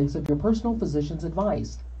take the place of your personal physician's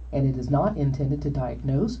advice, and it is not intended to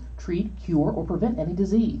diagnose, treat, cure, or prevent any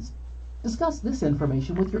disease. Discuss this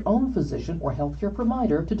information with your own physician or healthcare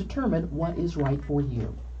provider to determine what is right for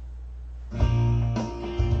you.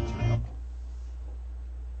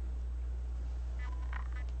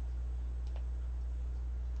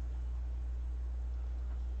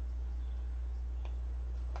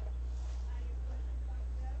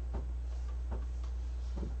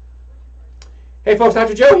 Hey folks,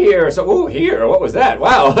 Dr. Joe here. So, what was that?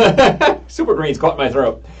 Wow. Super greens caught my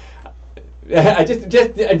throat. I just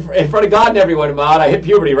in front of God and everyone, Maud, I hit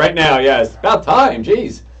puberty right now. Yes, about time.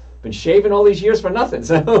 Jeez, been shaving all these years for nothing.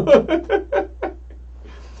 So, wouldn't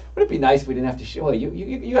it be nice if we didn't have to shave? Well,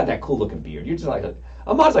 you got that cool looking beard. You're just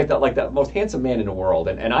Ahmad's like the most handsome man in the world,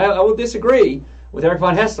 and I will disagree with Eric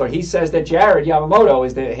von Hessler. He says that Jared Yamamoto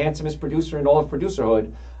is the handsomest producer in all of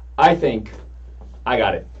producerhood. I think I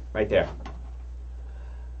got it right there.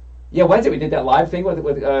 Yeah, Wednesday we did that live thing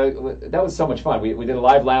with that was so much fun. We did a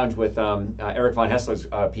live lounge with Eric Von Hessler's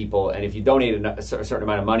people, and if you donated a certain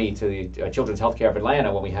amount of money to the Children's Healthcare of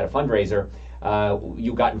Atlanta when we had a fundraiser,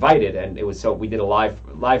 you got invited, and it was so we did a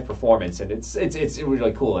live performance, and it's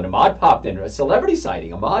really cool. And Ahmad popped in, a celebrity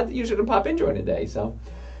sighting. Ahmad usually doesn't pop in during the day, so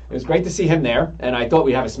it was great to see him there. And I thought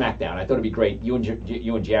we'd have a smackdown. I thought it'd be great, you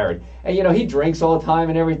and Jared. And you know he drinks all the time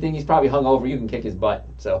and everything. He's probably hungover. You can kick his butt.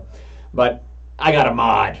 So, but I got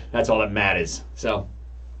Ahmad. That's all that matters. So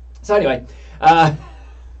anyway, but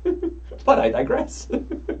I digress.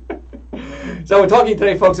 So we're talking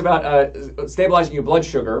today, folks, about stabilizing your blood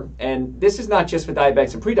sugar, and this is not just for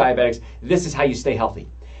diabetics and pre-diabetics. This is how you stay healthy.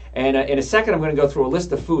 And in a second, I'm going to go through a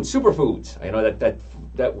list of foods, superfoods. I know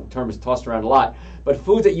that term is tossed around a lot, but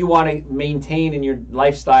foods that you want to maintain in your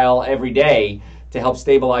lifestyle every day to help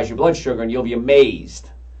stabilize your blood sugar, and you'll be amazed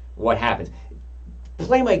what happens.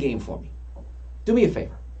 Play my game for me. Do me a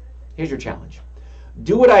favor. Here's your challenge.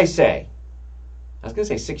 Do what I say. I was going to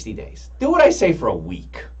say 60 days. Do what I say for a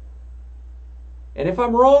week. And if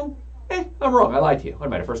I'm wrong, I'm wrong. I lied to you. What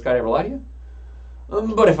am I, the first guy to ever lie to you?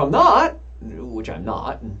 But if I'm not, which I'm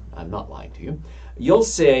not, and I'm not lying to you, you'll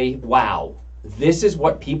say, wow, this is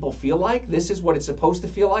what people feel like. This is what it's supposed to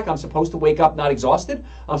feel like. I'm supposed to wake up not exhausted.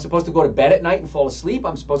 I'm supposed to go to bed at night and fall asleep.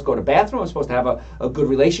 I'm supposed to go to the bathroom. I'm supposed to have a good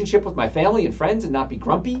relationship with my family and friends and not be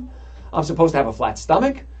grumpy. I'm supposed to have a flat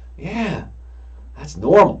stomach. Yeah, that's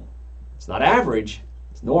normal. It's not average.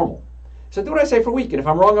 It's normal. So do what I say for a week, and if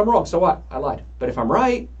I'm wrong, I'm wrong. So what? I lied. But if I'm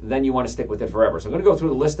right, then you want to stick with it forever. So I'm going to go through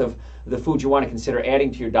the list of the foods you want to consider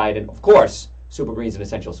adding to your diet, and of course, Super Green's an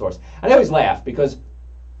essential source. And I always laugh because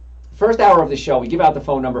first hour of the show, we give out the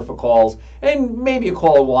phone number for calls, and maybe a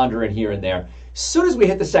call will wander in here and there. As soon as we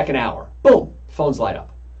hit the second hour, boom, phones light up.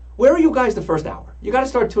 Where are you guys the first hour? You got to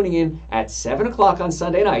start tuning in at 7 o'clock on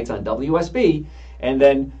Sunday nights on WSB, and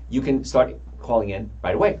then you can start calling in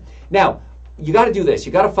right away. Now, you got to do this.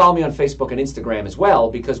 You got to follow me on Facebook and Instagram as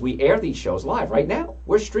well, because we air these shows live right now.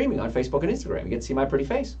 We're streaming on Facebook and Instagram. You get to see my pretty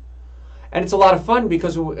face. And it's a lot of fun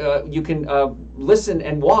because you can listen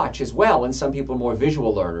and watch as well, and some people are more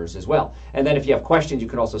visual learners as well. And then if you have questions, you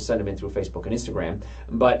can also send them in through Facebook and Instagram.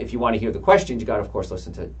 But if you want to hear the questions, you got to, of course,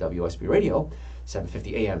 listen to WSB Radio,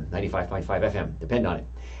 750 AM, 95.5 FM. Depend on it.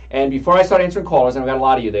 And before I start answering callers, and we've got a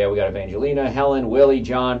lot of you there, we got Evangelina, Helen, Willie,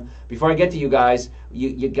 John. Before I get to you guys,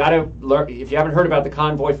 you got to learn. If you haven't heard about the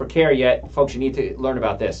Convoy for Care yet, folks, you need to learn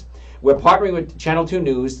about this. We're partnering with Channel 2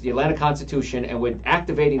 News, the Atlanta Constitution, and we're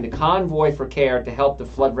activating the Convoy for Care to help the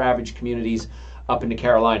flood-ravaged communities up in the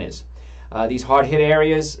Carolinas. These hard-hit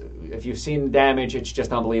areas, if you've seen the damage, it's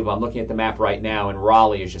just unbelievable. I'm looking at the map right now, and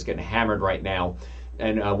Raleigh is just getting hammered right now.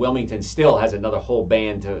 And Wilmington still has another whole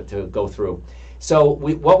band to go through. So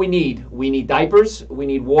what we need diapers, we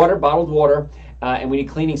need water, bottled water, and we need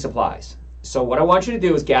cleaning supplies. So what I want you to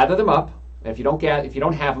do is gather them up. If you don't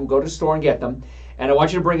have them, go to the store and get them. And I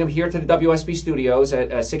want you to bring them here to the WSB studios at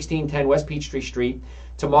 1610 West Peachtree Street.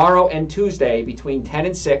 Tomorrow and Tuesday, between 10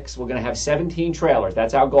 and 6, we're going to have 17 trailers.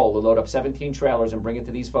 That's our goal, to load up 17 trailers and bring it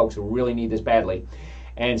to these folks who really need this badly.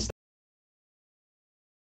 And